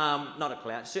back. Not a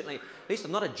clown, certainly. At least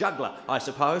I'm not a juggler, I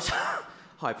suppose.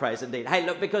 High praise indeed. Hey,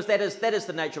 look, because that is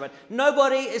the nature of it.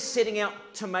 Nobody is setting out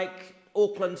to make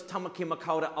Auckland, Tamaki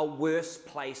Makaurau, a worse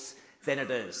place than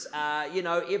it is. You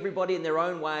know, everybody in their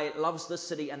own way loves this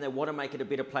city and they want to make it a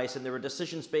better place, and there are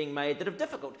decisions being made that are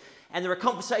difficult, and there are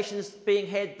conversations being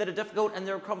had that are difficult, and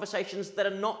there are conversations that are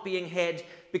not being had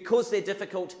because they're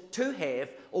difficult to have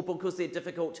or because they're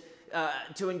difficult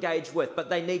to engage with, but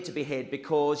they need to be had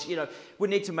because, you know, we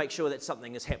need to make sure that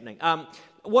something is happening.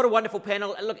 What a wonderful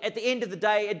panel. Look, at the end of the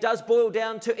day, it does boil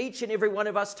down to each and every one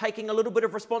of us taking a little bit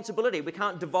of responsibility. We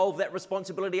can't devolve that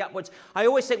responsibility upwards. I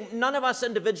always think none of us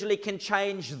individually can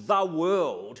change the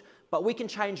world, but we can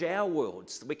change our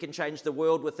worlds. We can change the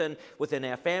world within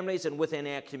our families and within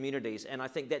our communities. And I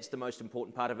think that's the most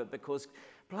important part of it, because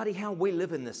bloody hell, we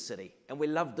live in this city and we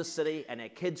love this city, and our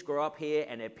kids grow up here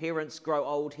and our parents grow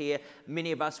old here.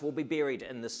 Many of us will be buried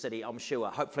in this city, I'm sure.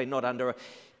 Hopefully not under a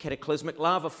cataclysmic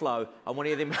lava flow on one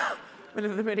of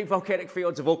the many volcanic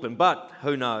fields of Auckland, but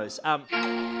who knows.